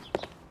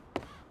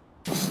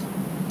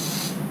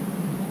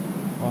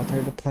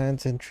 Water the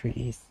plants and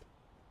trees.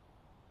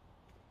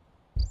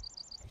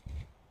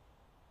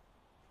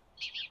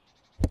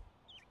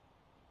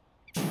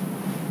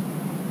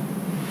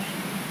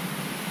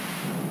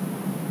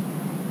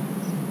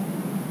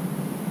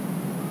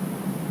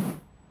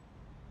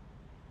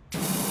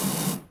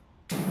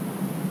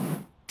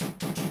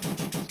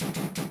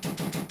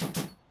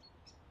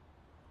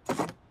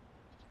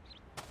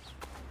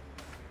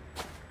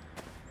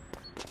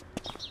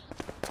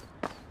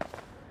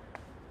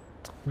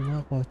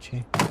 Mga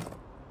kotse.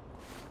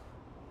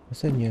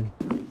 Asan yun?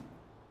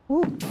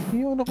 Oh,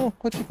 iyon ako.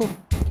 Kotse ko.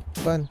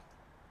 Ban.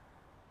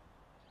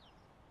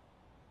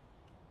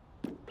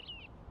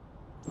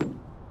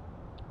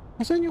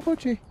 Asan yung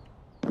kotse?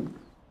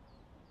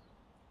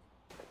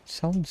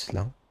 Sounds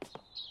lang.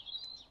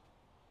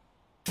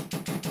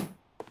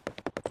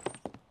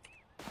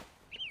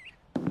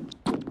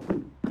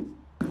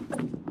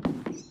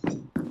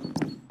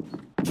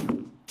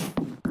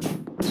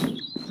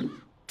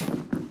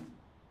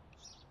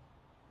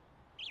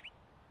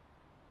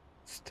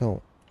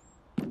 Still.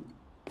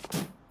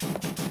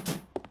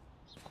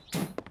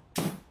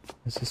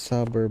 Nasa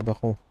suburb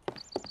ako.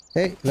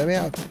 Hey, let me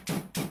out.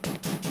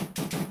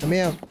 Let me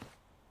out.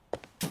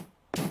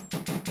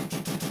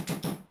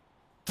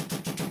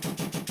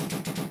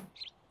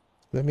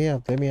 Let me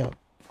out. Let me out.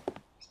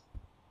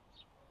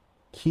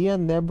 Kia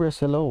Nebras,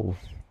 hello.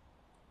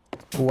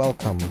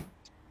 Welcome.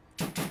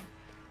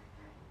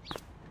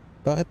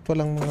 Bakit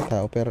walang mga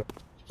tao? Pero,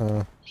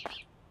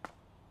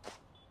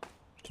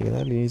 sige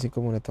na, linisin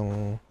ko muna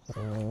itong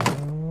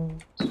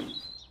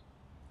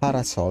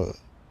parasol.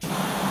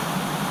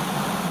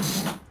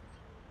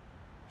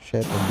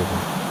 Shit, ang dugo.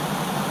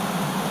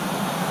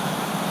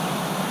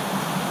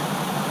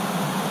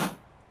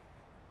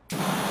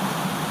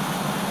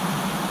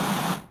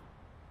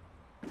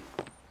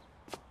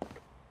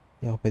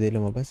 Hindi ako pwede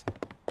lumabas.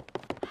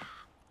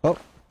 Oh!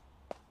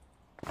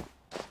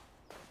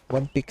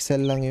 1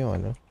 pixel lang yung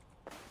ano.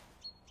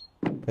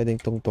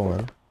 Pwedeng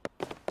tungtungan.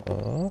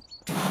 Oh.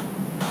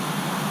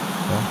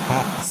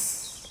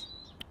 Hacks.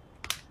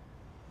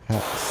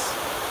 Hacks.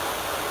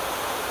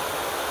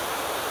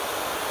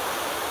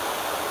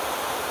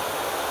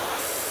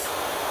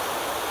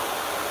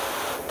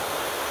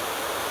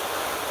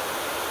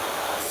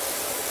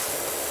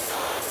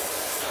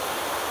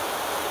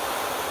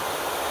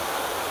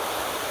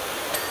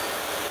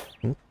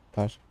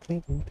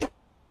 Clean.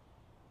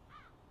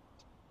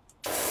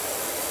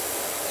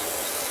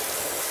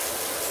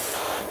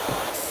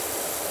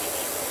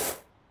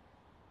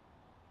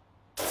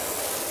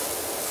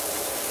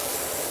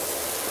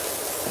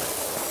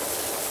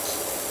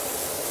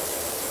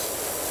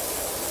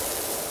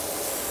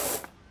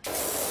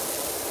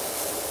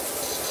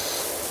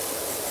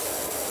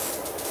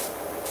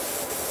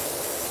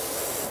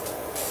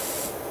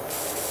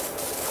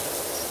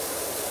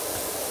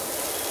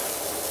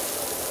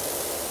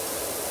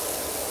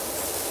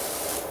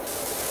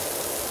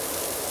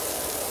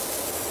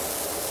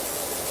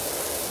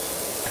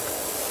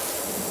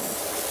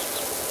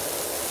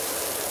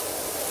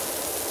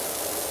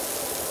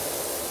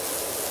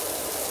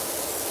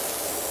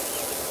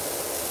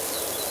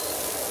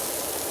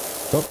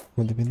 Oh,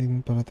 madibilig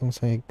pala itong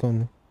sahig ko,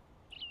 no?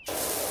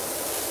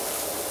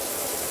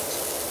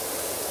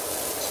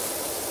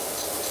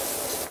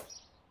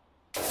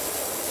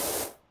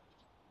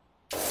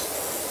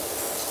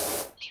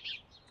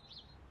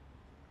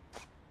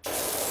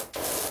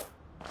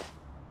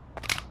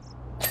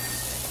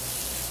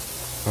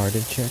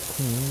 Garden check.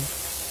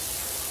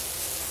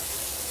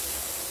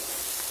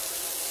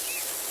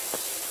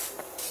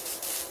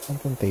 Ano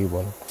pong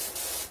table?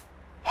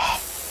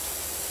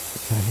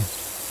 Ayan.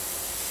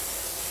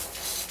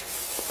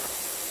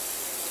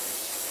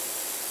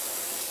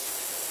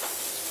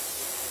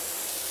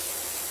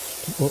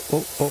 Oh.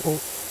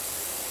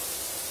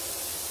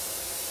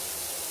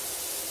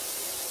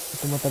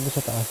 Tumatago sa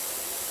taas.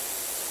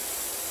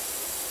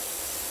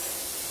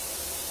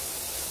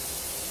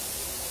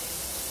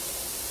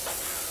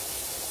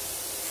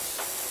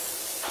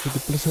 Pwede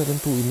pala sa rin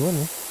 2-in-1,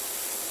 eh.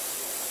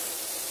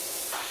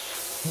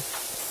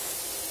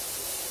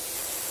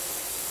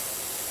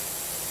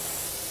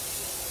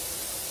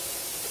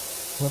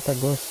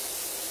 Matagos.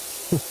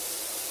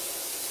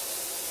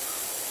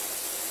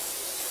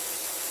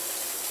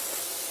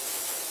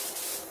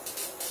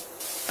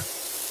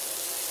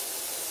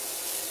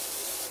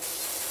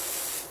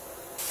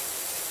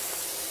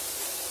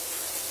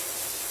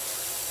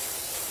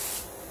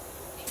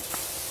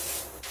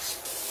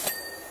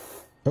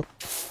 Oh,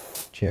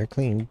 chair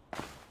clean.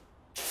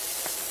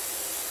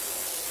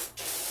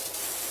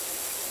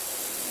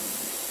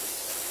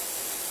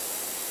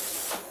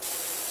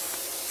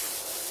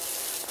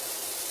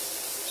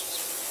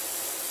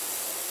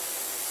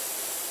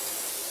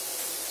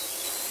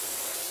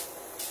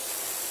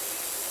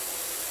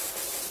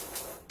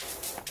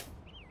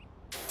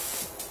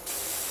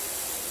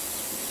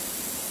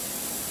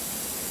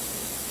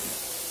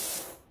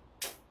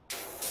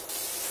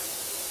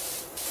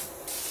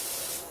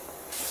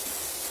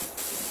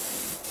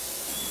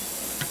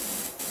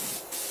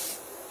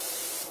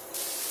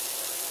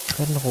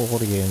 Saan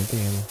nakukuryente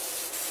yan?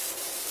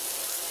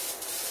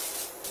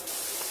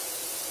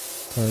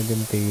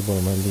 Garden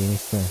table,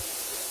 malinis na.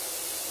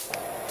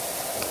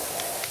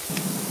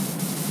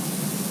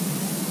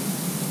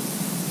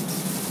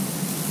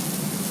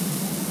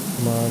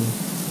 Come on.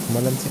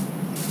 Malansi.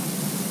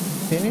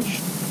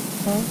 Finish?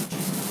 Huh?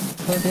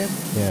 Not yet?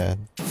 Yeah.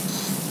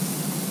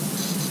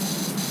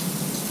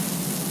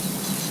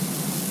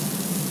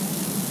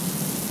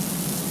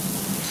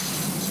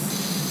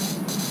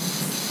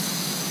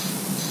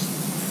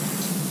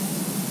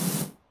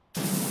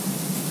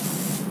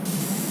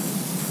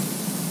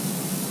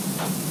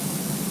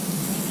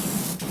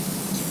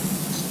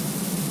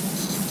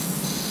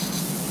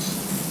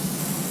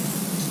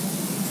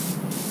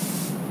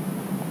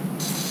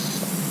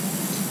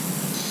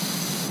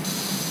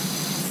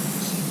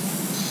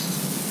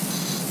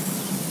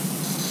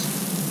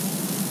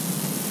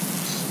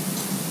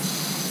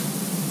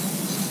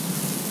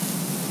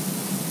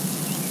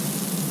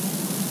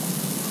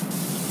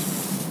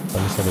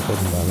 sa likod,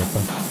 ang dami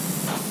pa.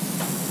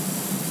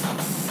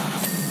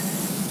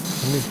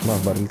 Hindi,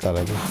 mabaril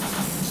talaga.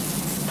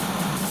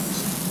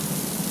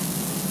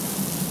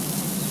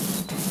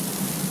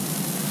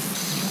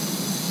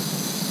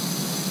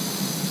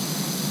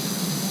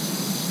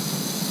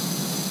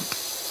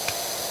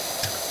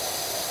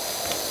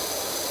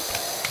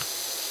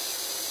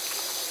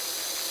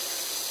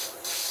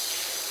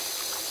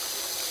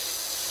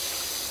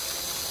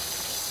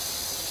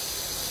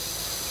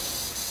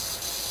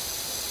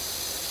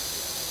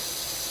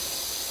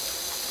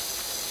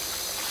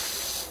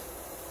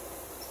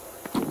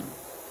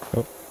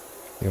 Oh,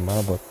 yung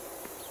mabot.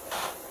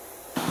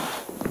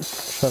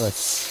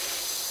 Saras.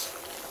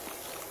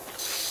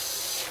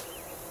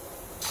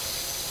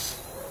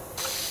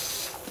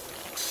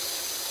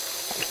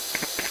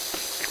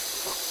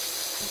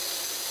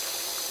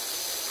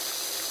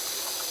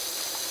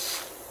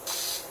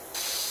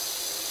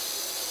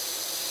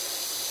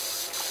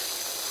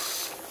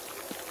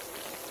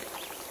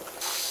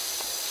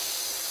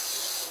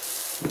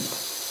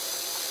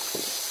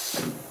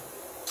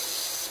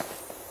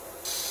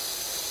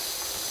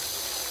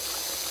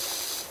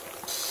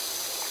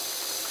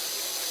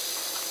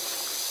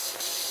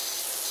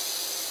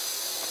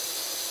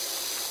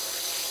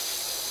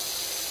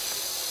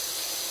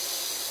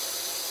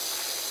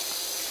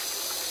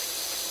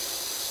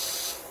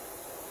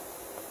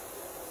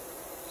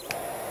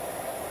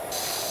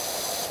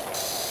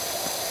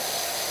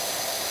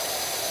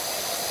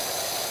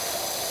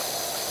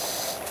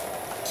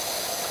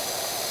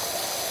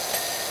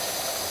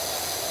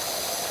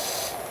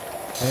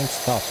 And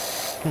stop.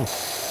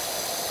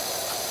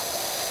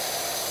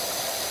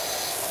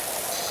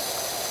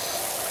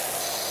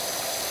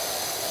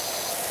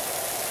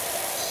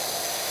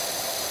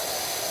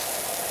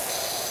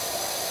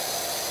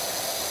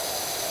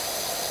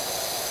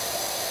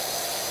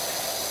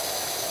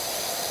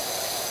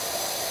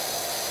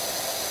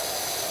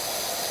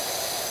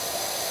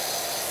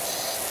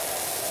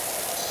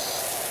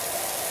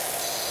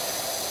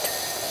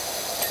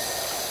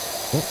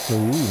 Oh,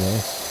 ooh,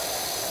 nice.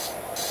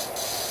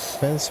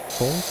 Fence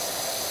post?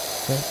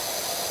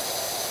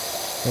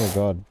 Oh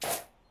god.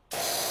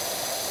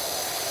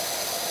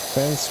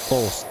 Fence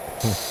post.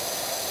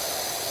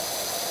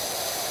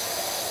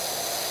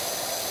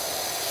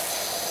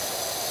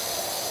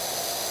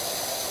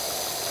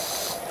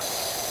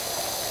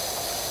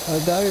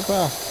 Ang dami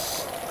pa.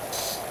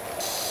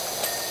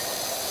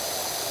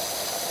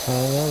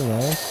 Oh, well,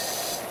 nice.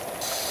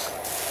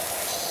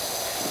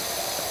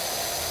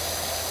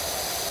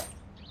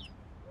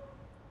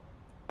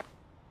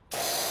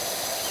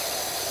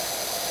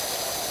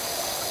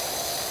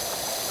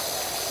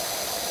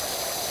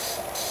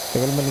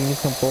 Tagal malinis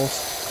ng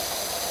post.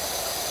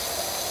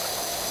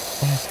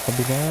 Ah, sa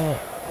kabila.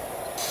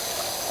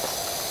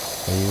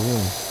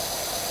 Ayun.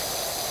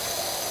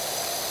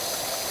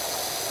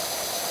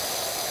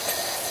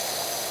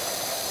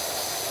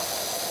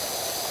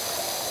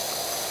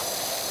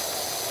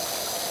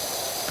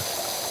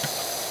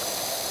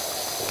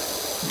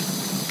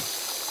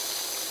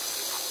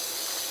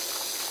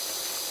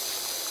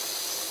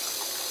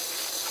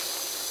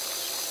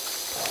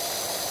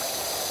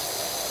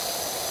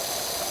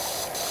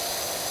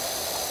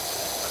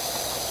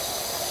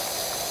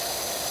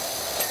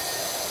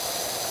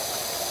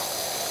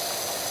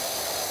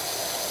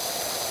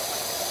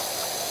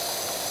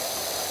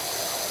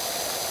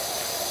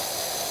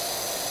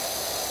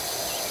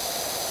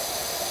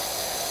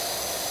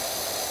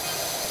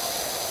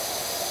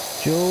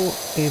 Joe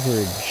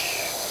Average.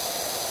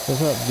 What's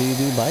up? Do you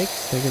do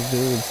bikes? I could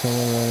do with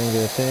someone running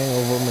their thing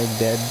over my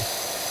dead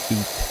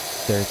feet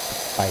dirt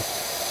bike.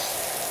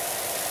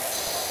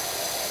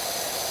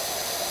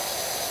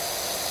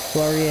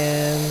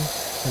 Florian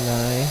and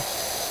I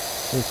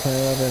would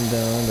climb up and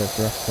down that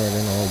rock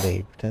garden all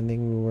day,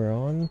 pretending we were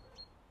on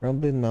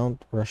rumbling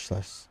Mount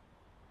Rushless.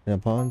 And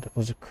a pond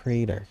was a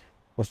crater.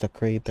 Was the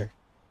crater.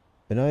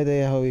 But no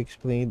idea how he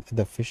explained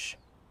the fish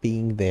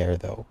being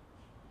there though.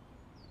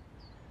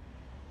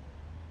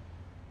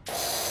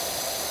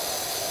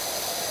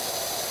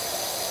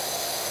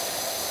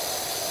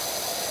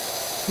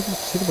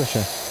 Sino ba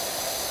siya?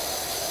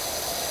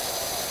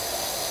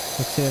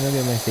 Ba't sila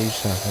nag-message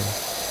sa akin?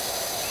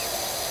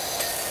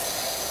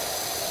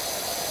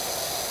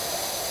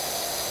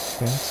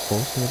 Kaya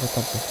suppose hindi pa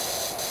tapos.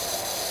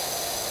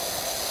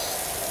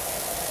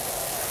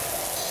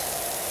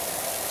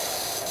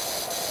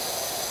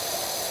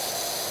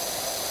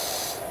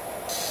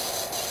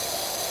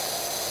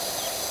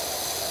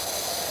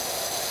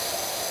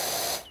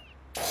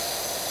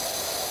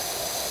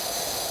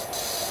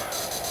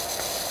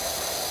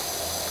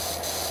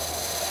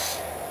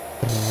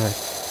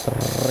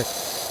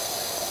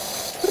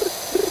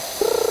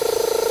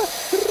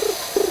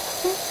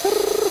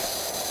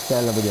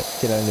 Kilala ba dyan?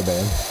 Kilala niyo ba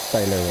yan?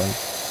 Tyler 1.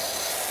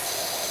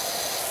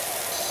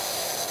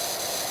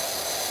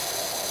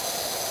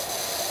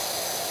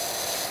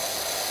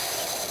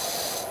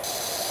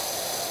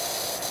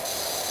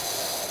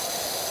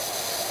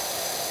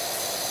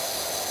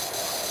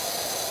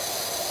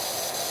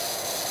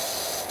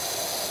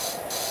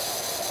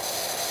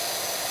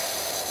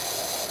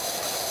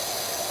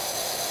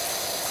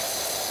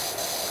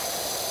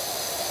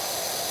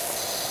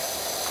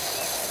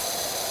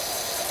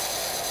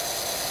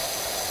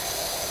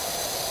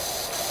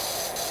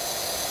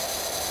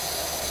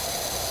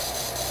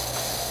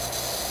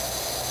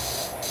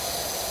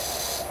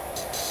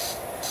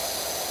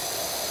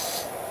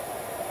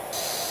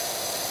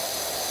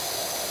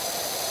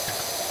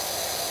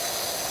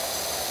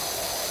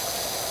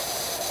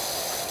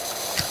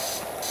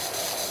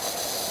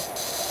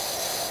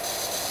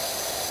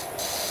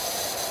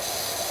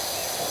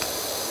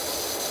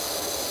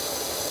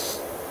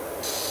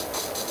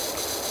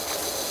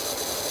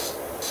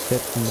 Shit,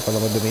 hindi pala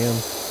madumi yun.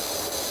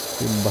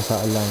 Yung basa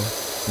lang.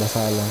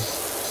 Basa lang.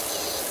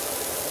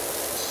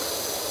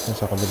 Yung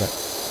sa kabila.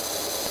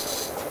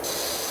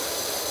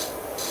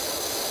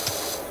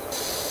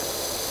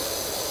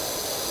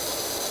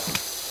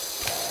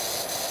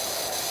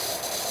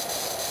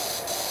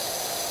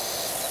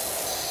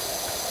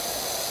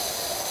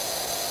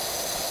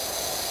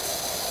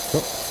 So,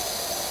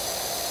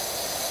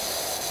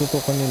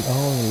 tutukan yung,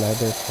 yung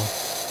ladder ko.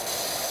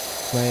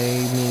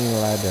 May meaning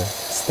ladder.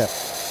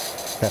 Steps.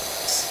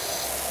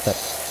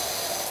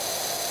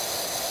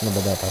 Ano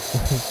ba dapat?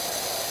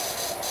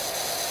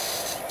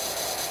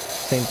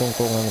 Sa yung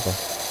tungtungan ko.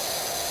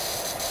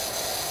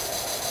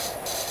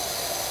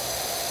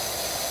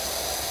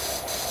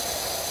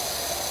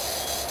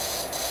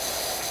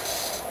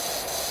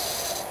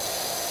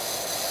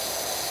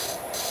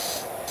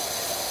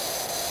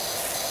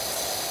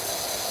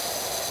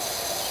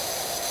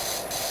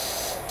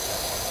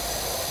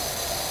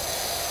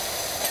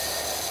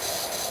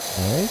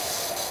 Nice.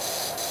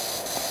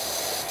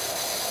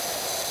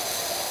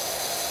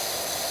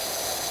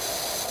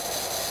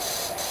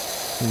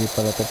 Hindi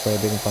pala ito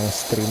pwedeng pang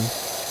stream.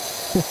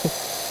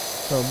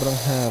 Sobrang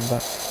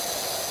haba.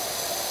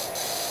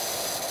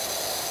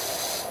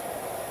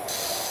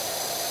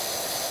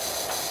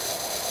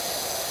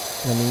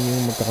 Namin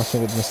yung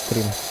magkakasunod na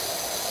stream.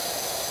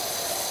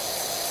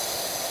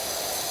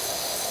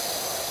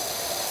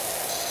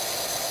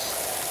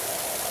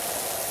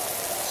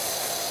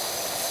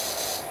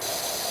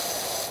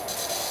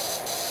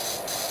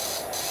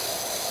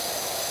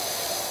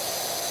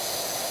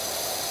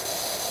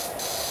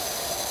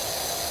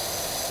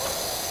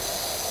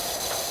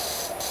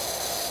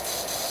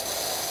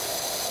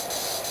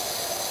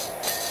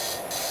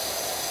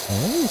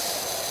 Nice.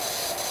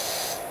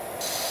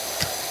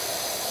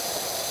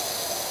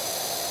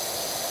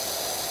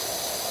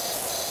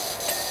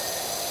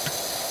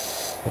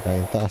 Saka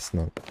yung taas,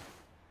 no?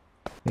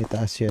 May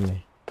taas yun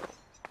eh.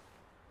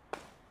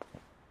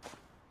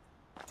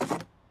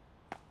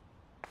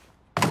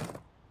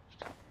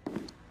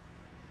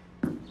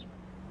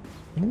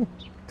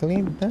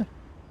 Clean na.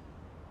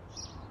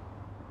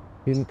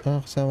 Yun,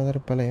 kasama na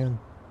rin pala yun.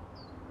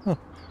 Huh.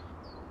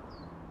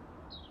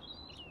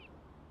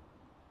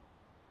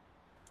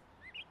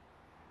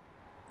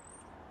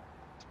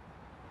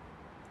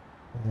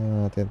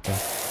 Natin to.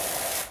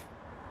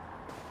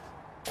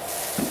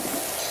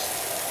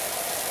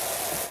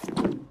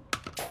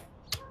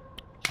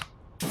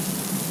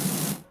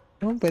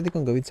 Ano pwede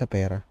kong gawin sa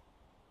pera?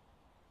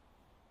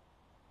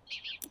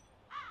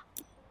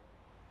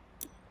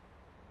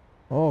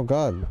 Oh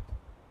God.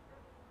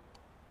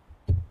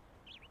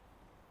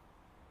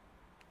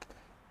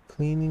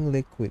 Cleaning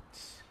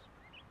liquids.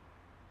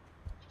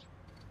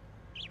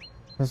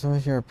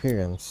 Customize your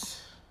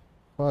appearance.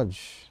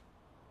 Fudge.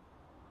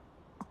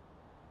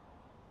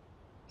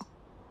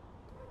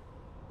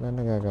 Wala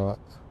nagagawa.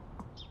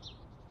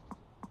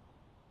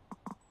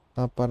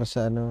 Para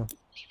sa ano?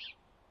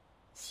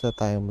 Sa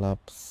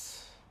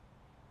time-lapse.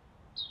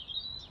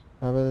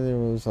 Ability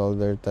removes all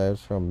dirt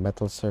types from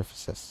metal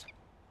surfaces.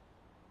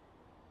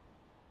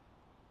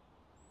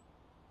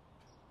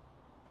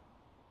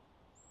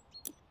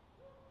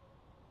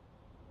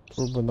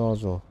 Turbo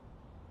nozzle.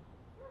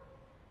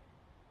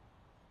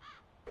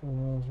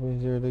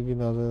 Zero degree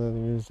nozzle that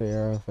removes the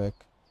air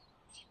effect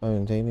by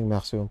maintaining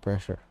maximum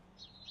pressure.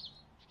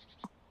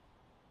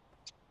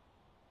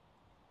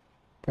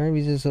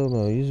 Parabisa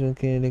solo. Use one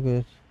clean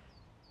liquid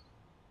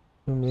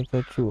to make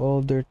it through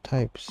all dirt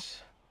types.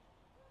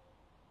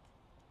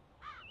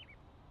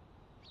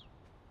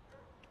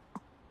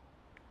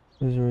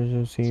 This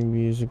original same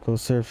musical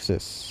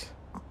surfaces.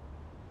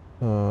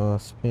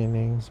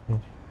 Spinning.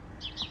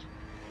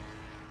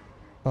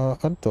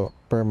 Ano to?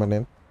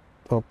 Permanent?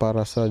 O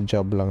para sa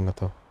job lang na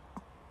to?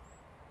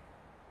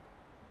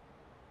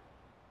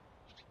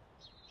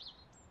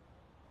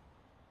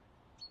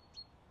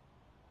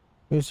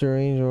 Use the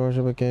range of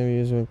washable can be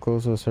used when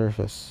close to the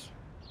surface.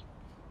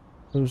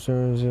 Use the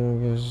range of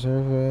the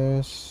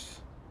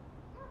surface.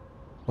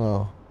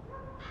 Wow.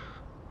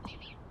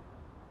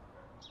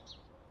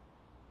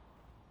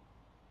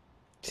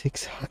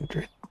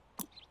 $600.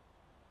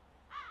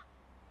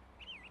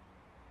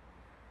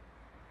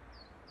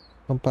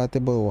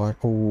 Compatible wash.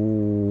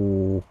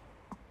 Ooh.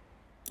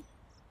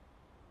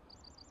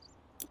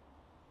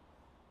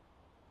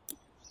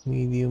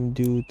 Medium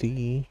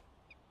duty.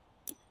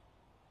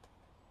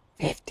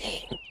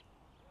 15.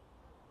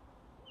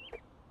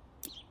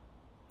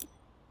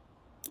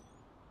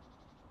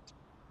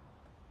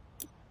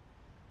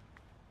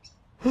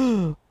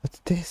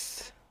 What's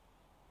this?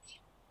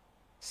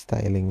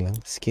 Styling lang.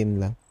 Skin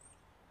lang.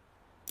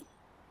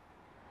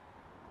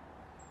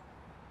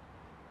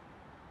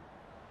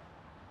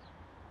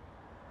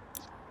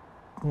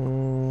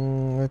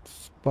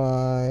 Let's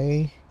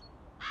buy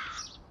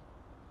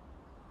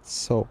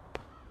soap.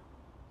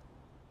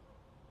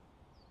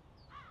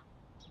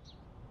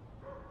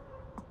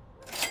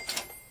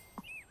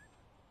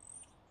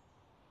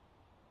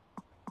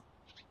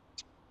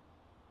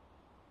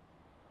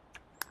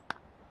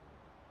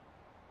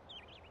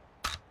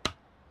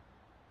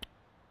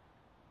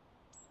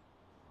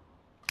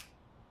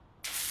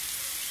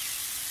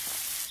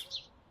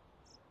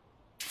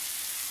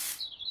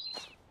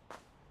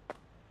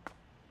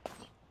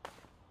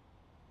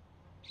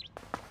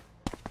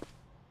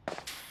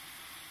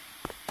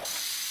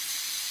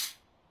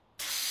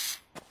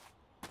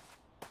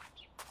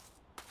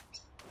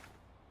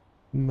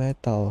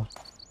 Metal.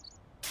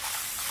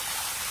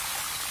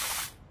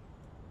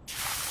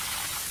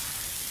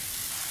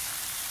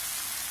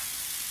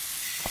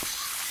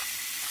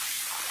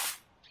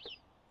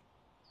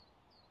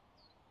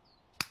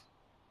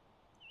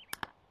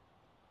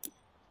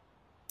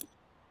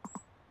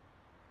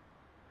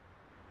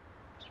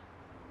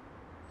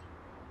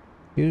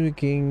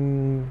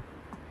 Using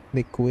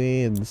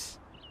liquids.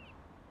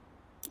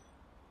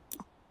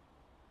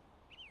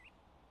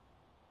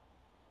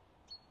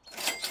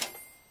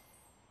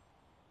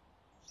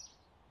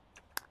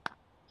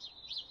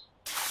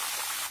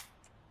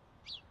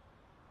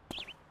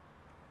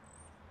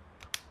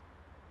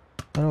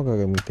 Ano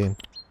gagamitin?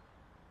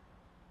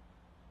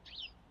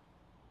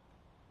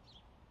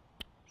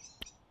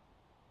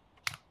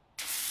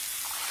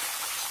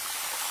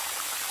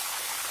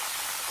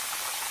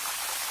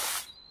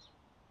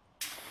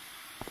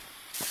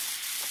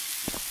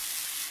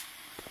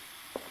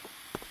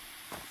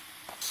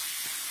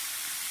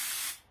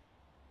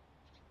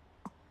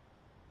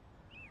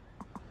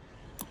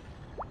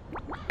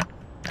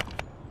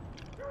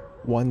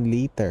 One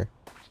liter.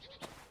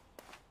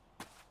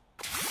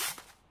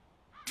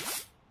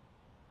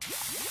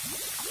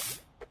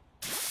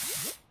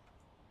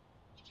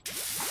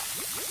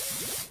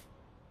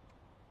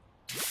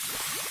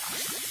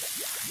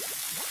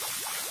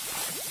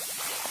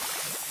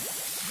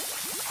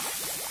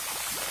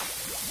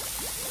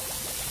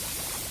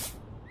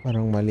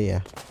 Parang mali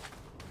ah.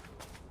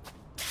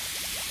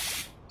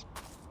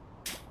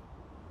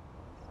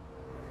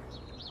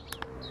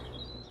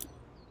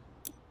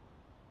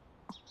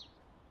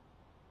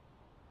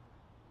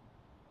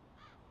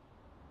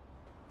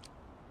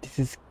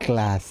 This is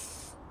class.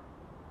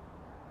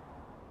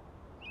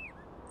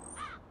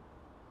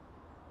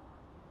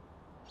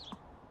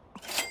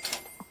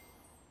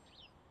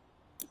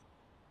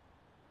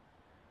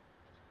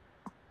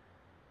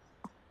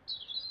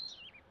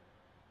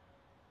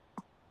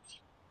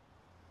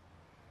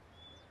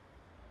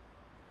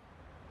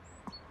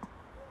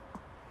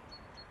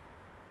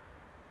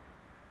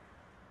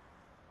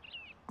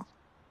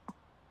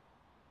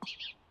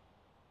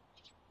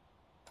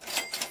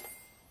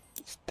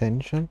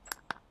 Extension.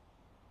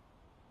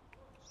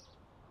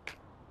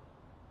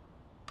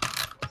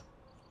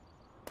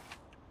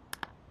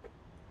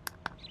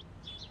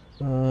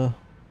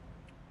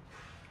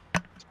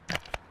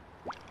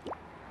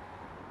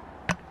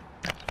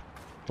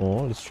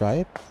 Oh, let's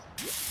try it.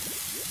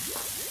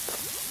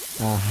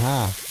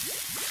 Aha.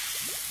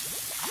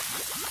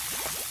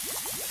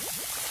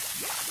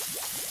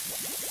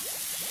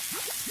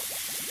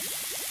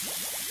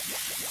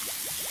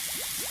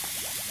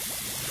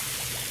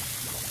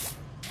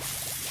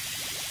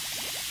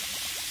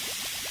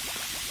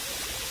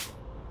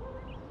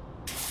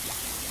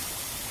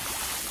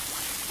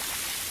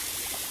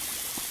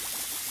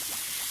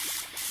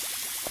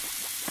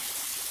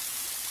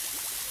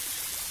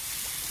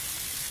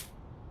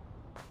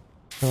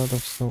 A lot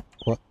of snow.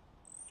 What?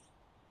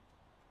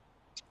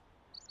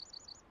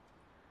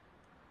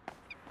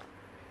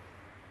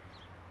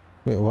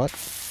 Wait, what?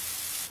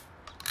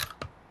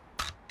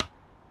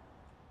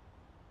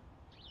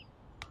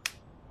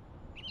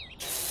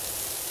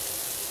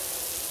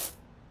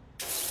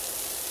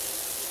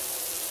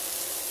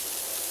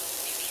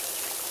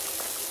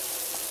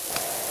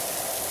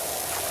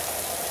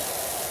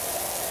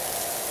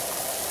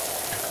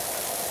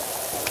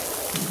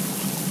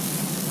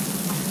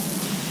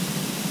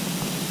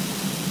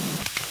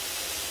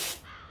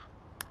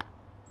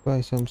 Buy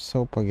some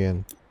soap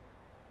again.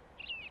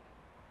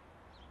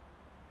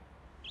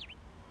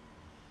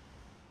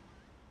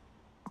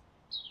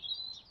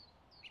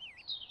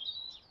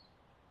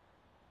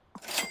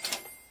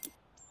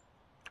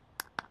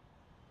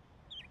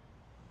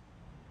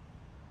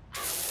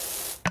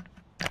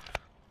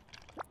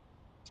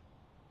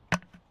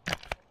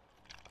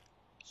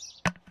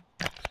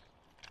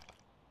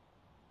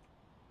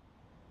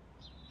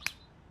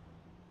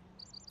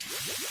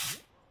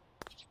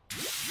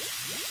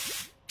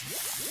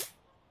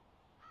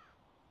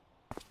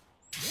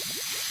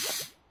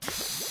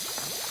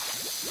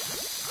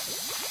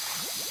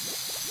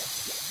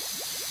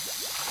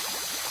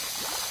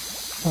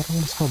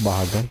 Parang mas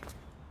mabagal.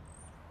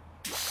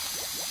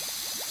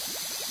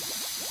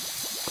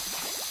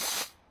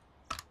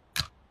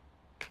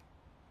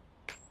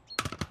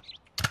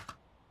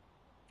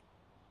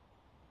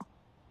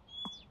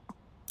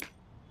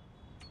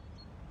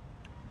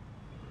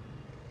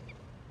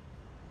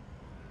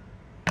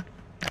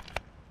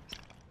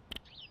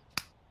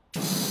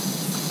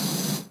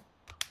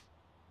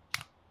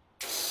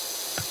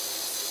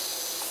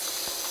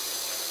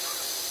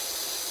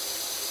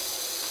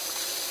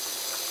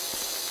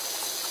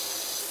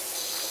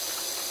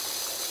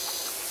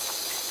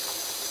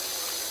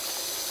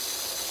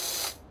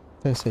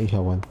 Tayo sa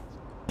ihawan.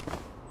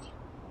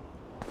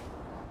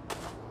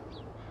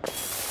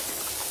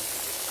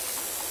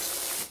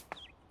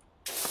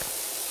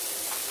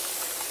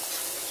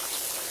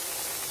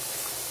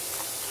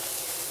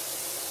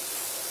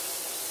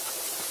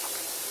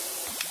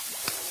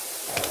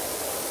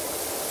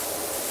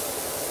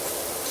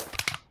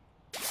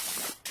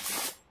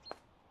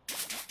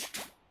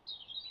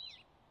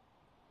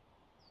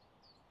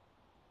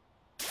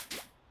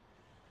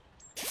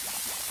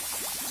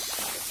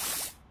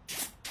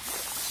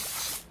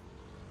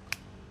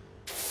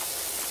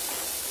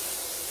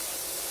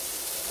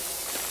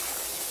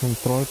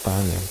 Control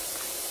panel.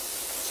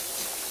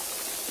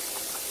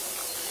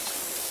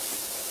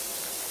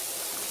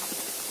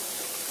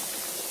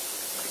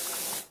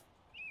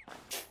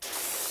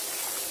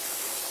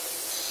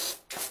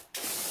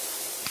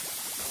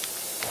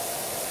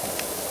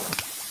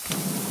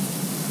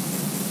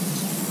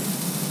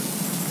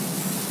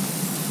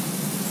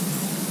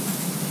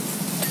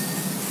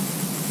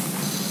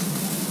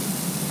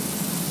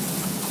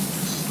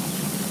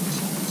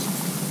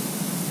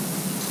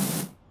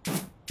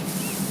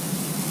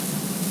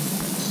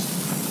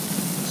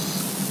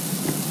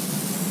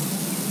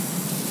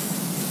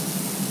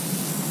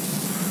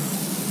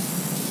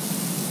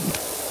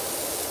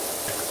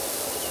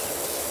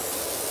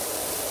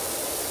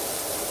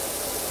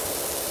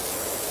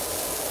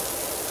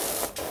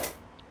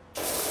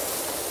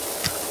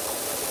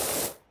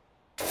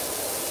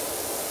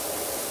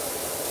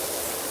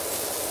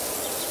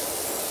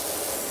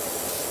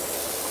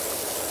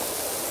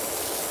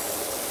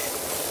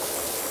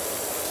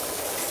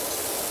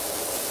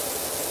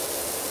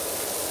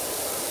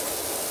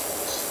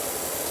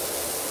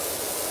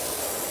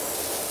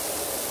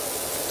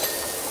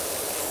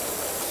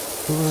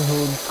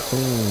 Overhauled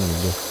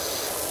cleaned.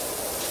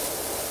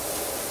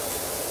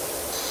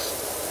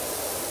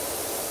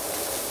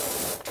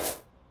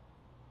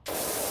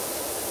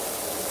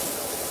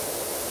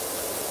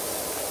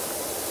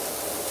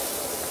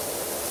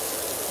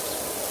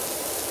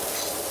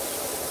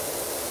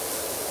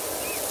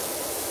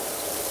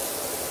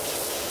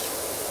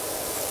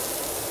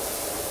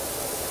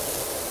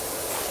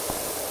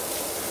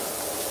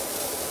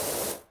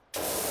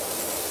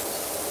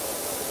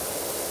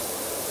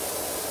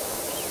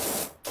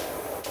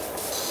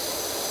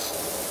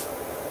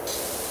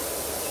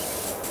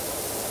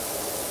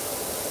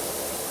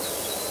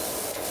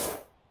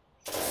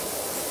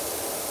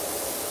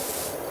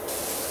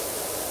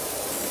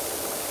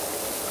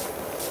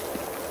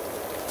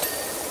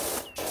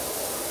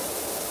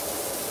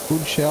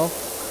 Food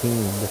shelf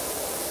cleaned.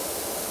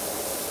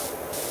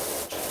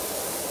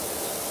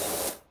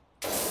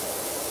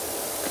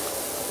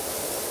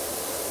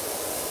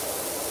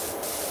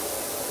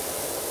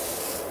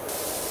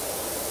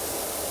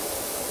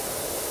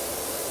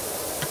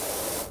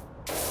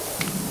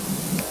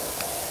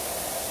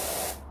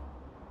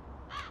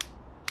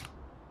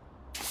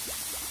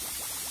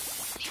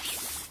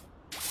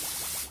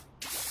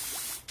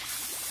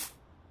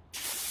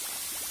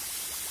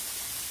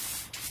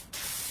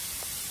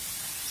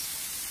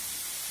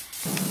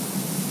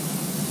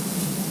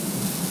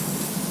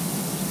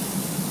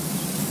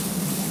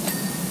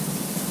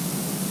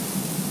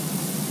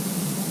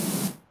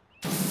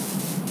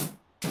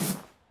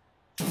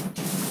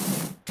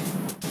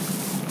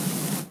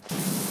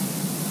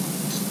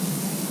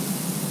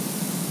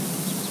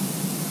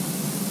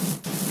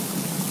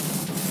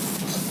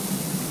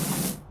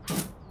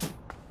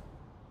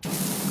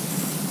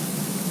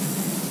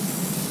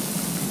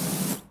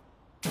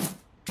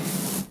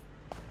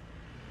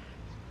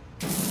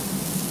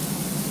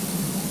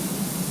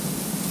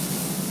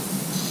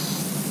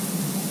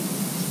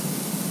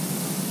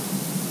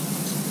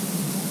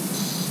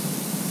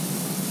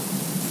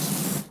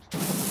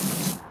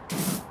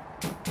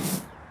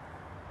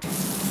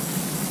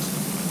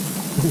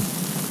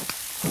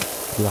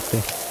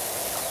 Laki.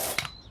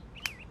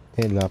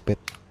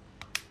 Lapit.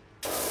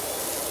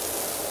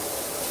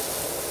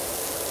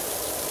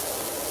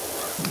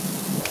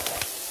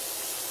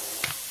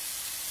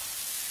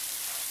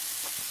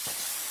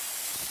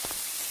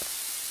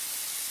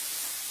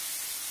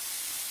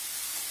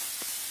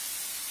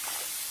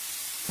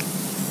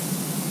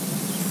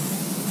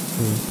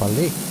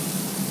 Pali.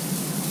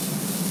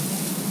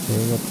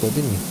 Ingat ko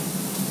din eh.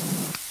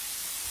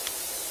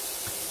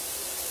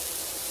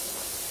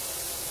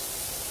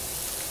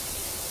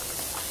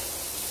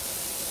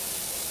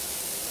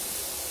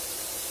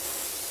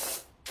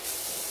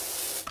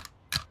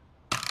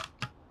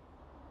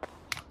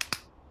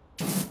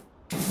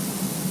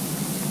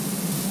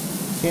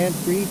 Can't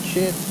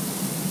reach it.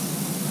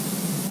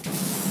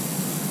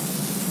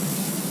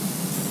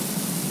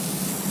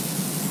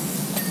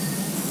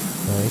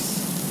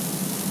 Nice.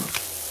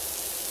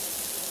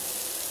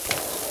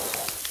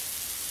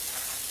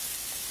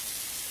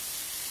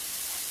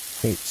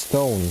 Wait,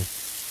 stone.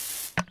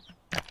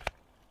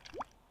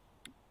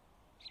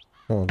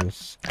 Oh,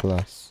 this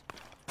glass.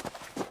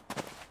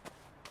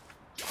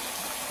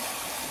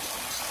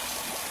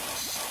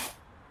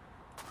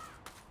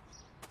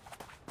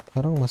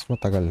 Parang mas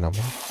matagal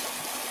naman.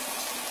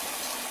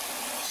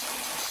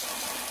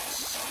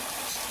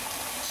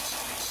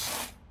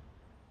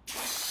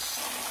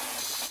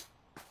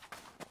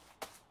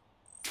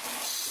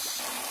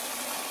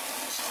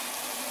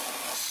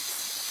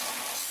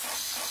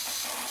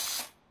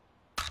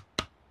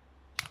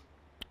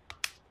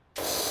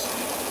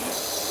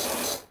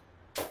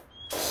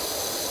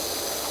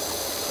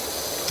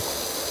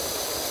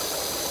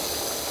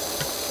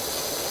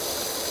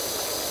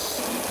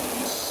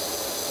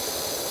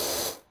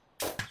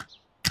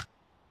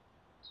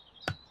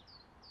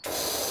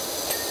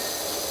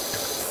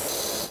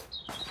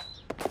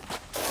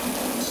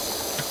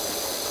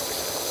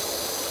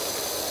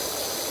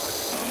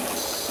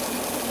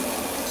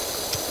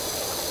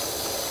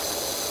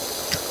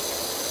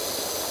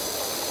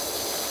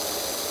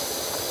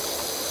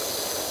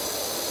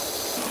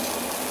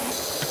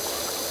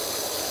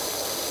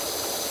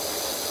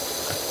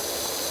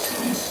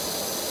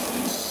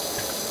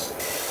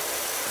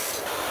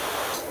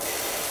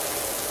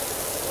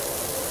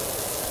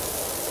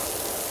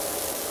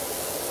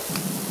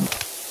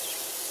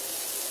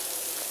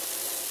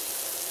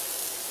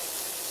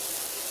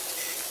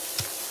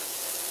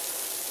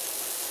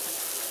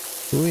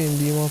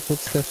 mga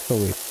footsteps ko,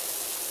 wait.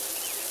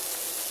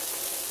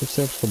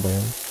 Footsteps ko ba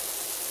yan?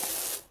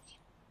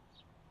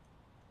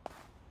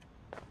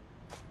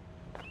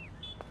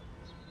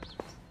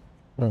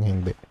 Parang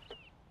hindi.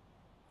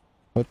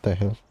 What the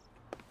hell?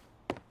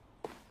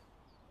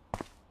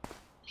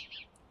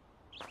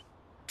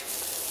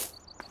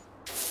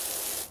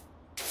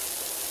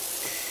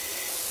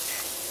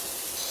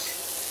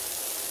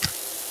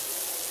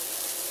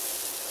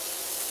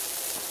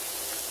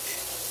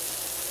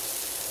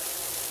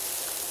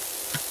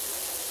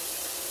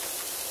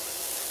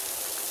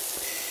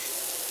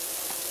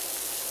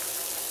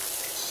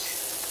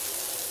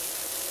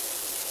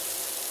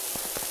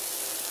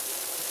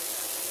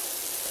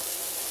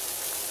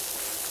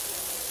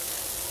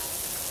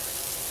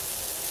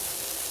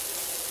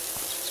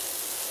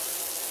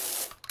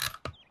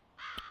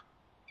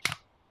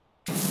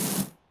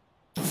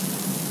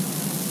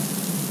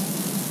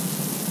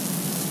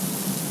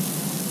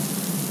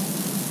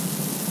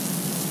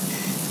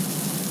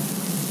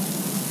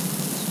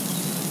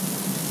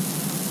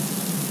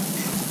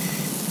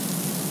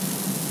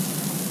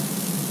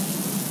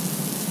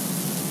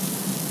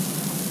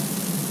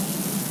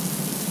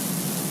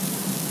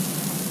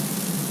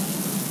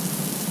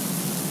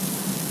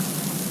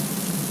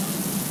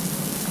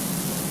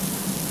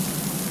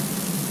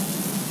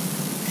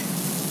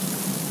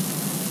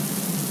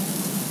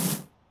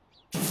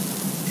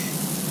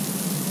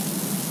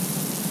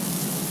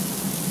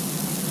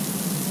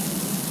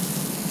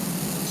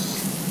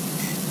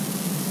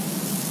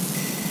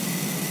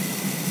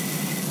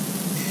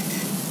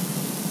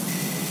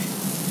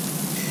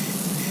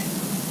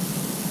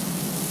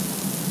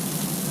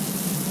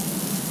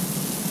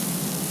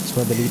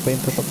 Mas madali pa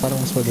yung totoo,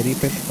 parang mas madali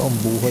pa yung totoo ang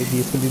buhay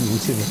dito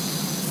lilusin eh.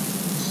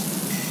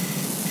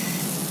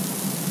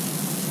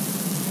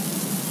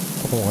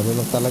 Ito kung ano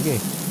lang talaga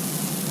eh.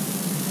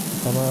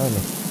 Tamaan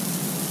eh.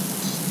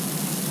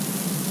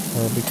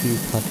 Barbecue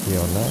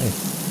patio, nice.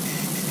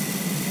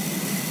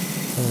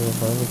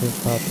 Barbecue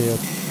patio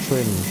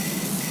trim.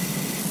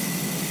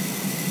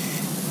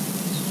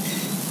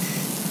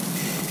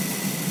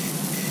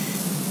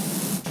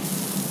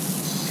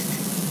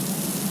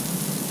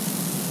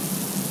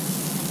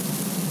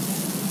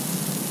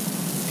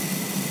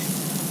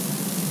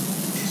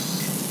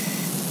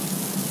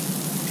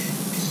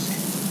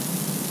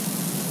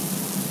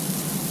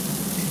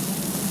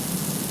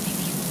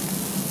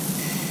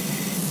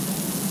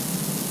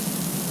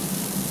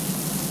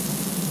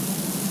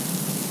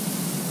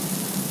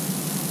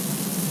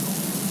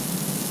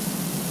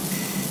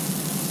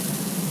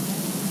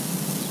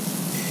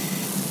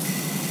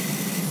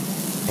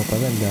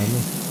 Pala, ang dami.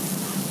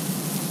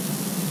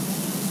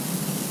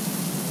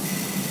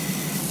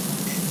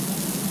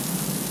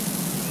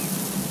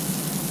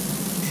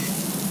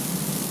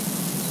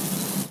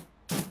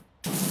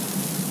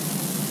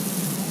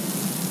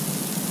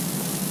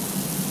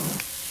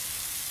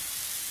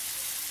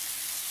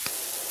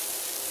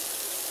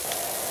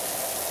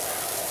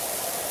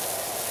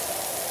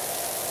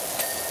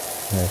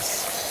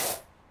 Nice.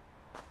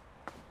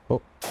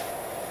 Oh.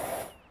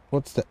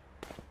 What's that?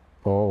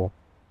 Oh.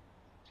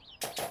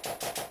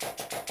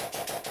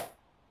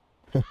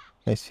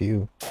 I see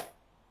you.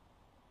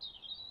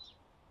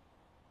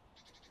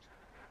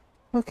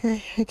 Okay,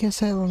 I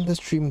guess I'll end the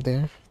stream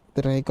there.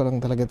 Try ko lang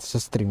talaga ito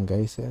sa stream,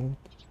 guys. And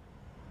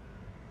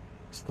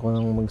gusto ko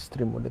nang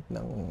mag-stream ulit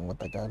ng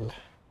matagal.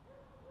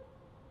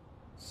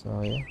 So,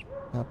 yeah.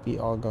 Happy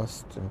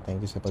August. And thank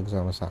you sa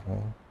pagsama sa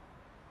akin.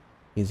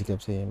 Easy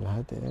club sa inyo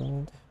lahat.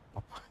 And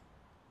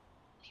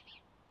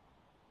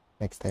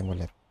next time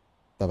ulit.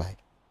 Bye-bye.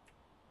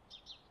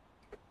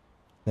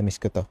 Na-miss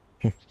ko to.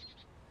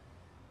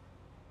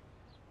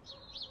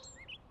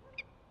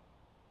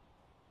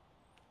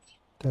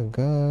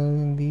 Tagal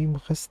hindi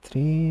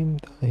makastream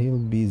dahil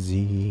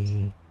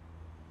busy.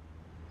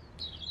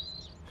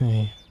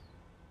 Ay.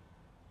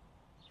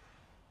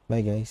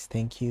 Bye guys,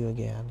 thank you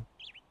again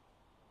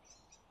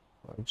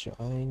for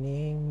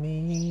joining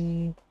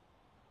me.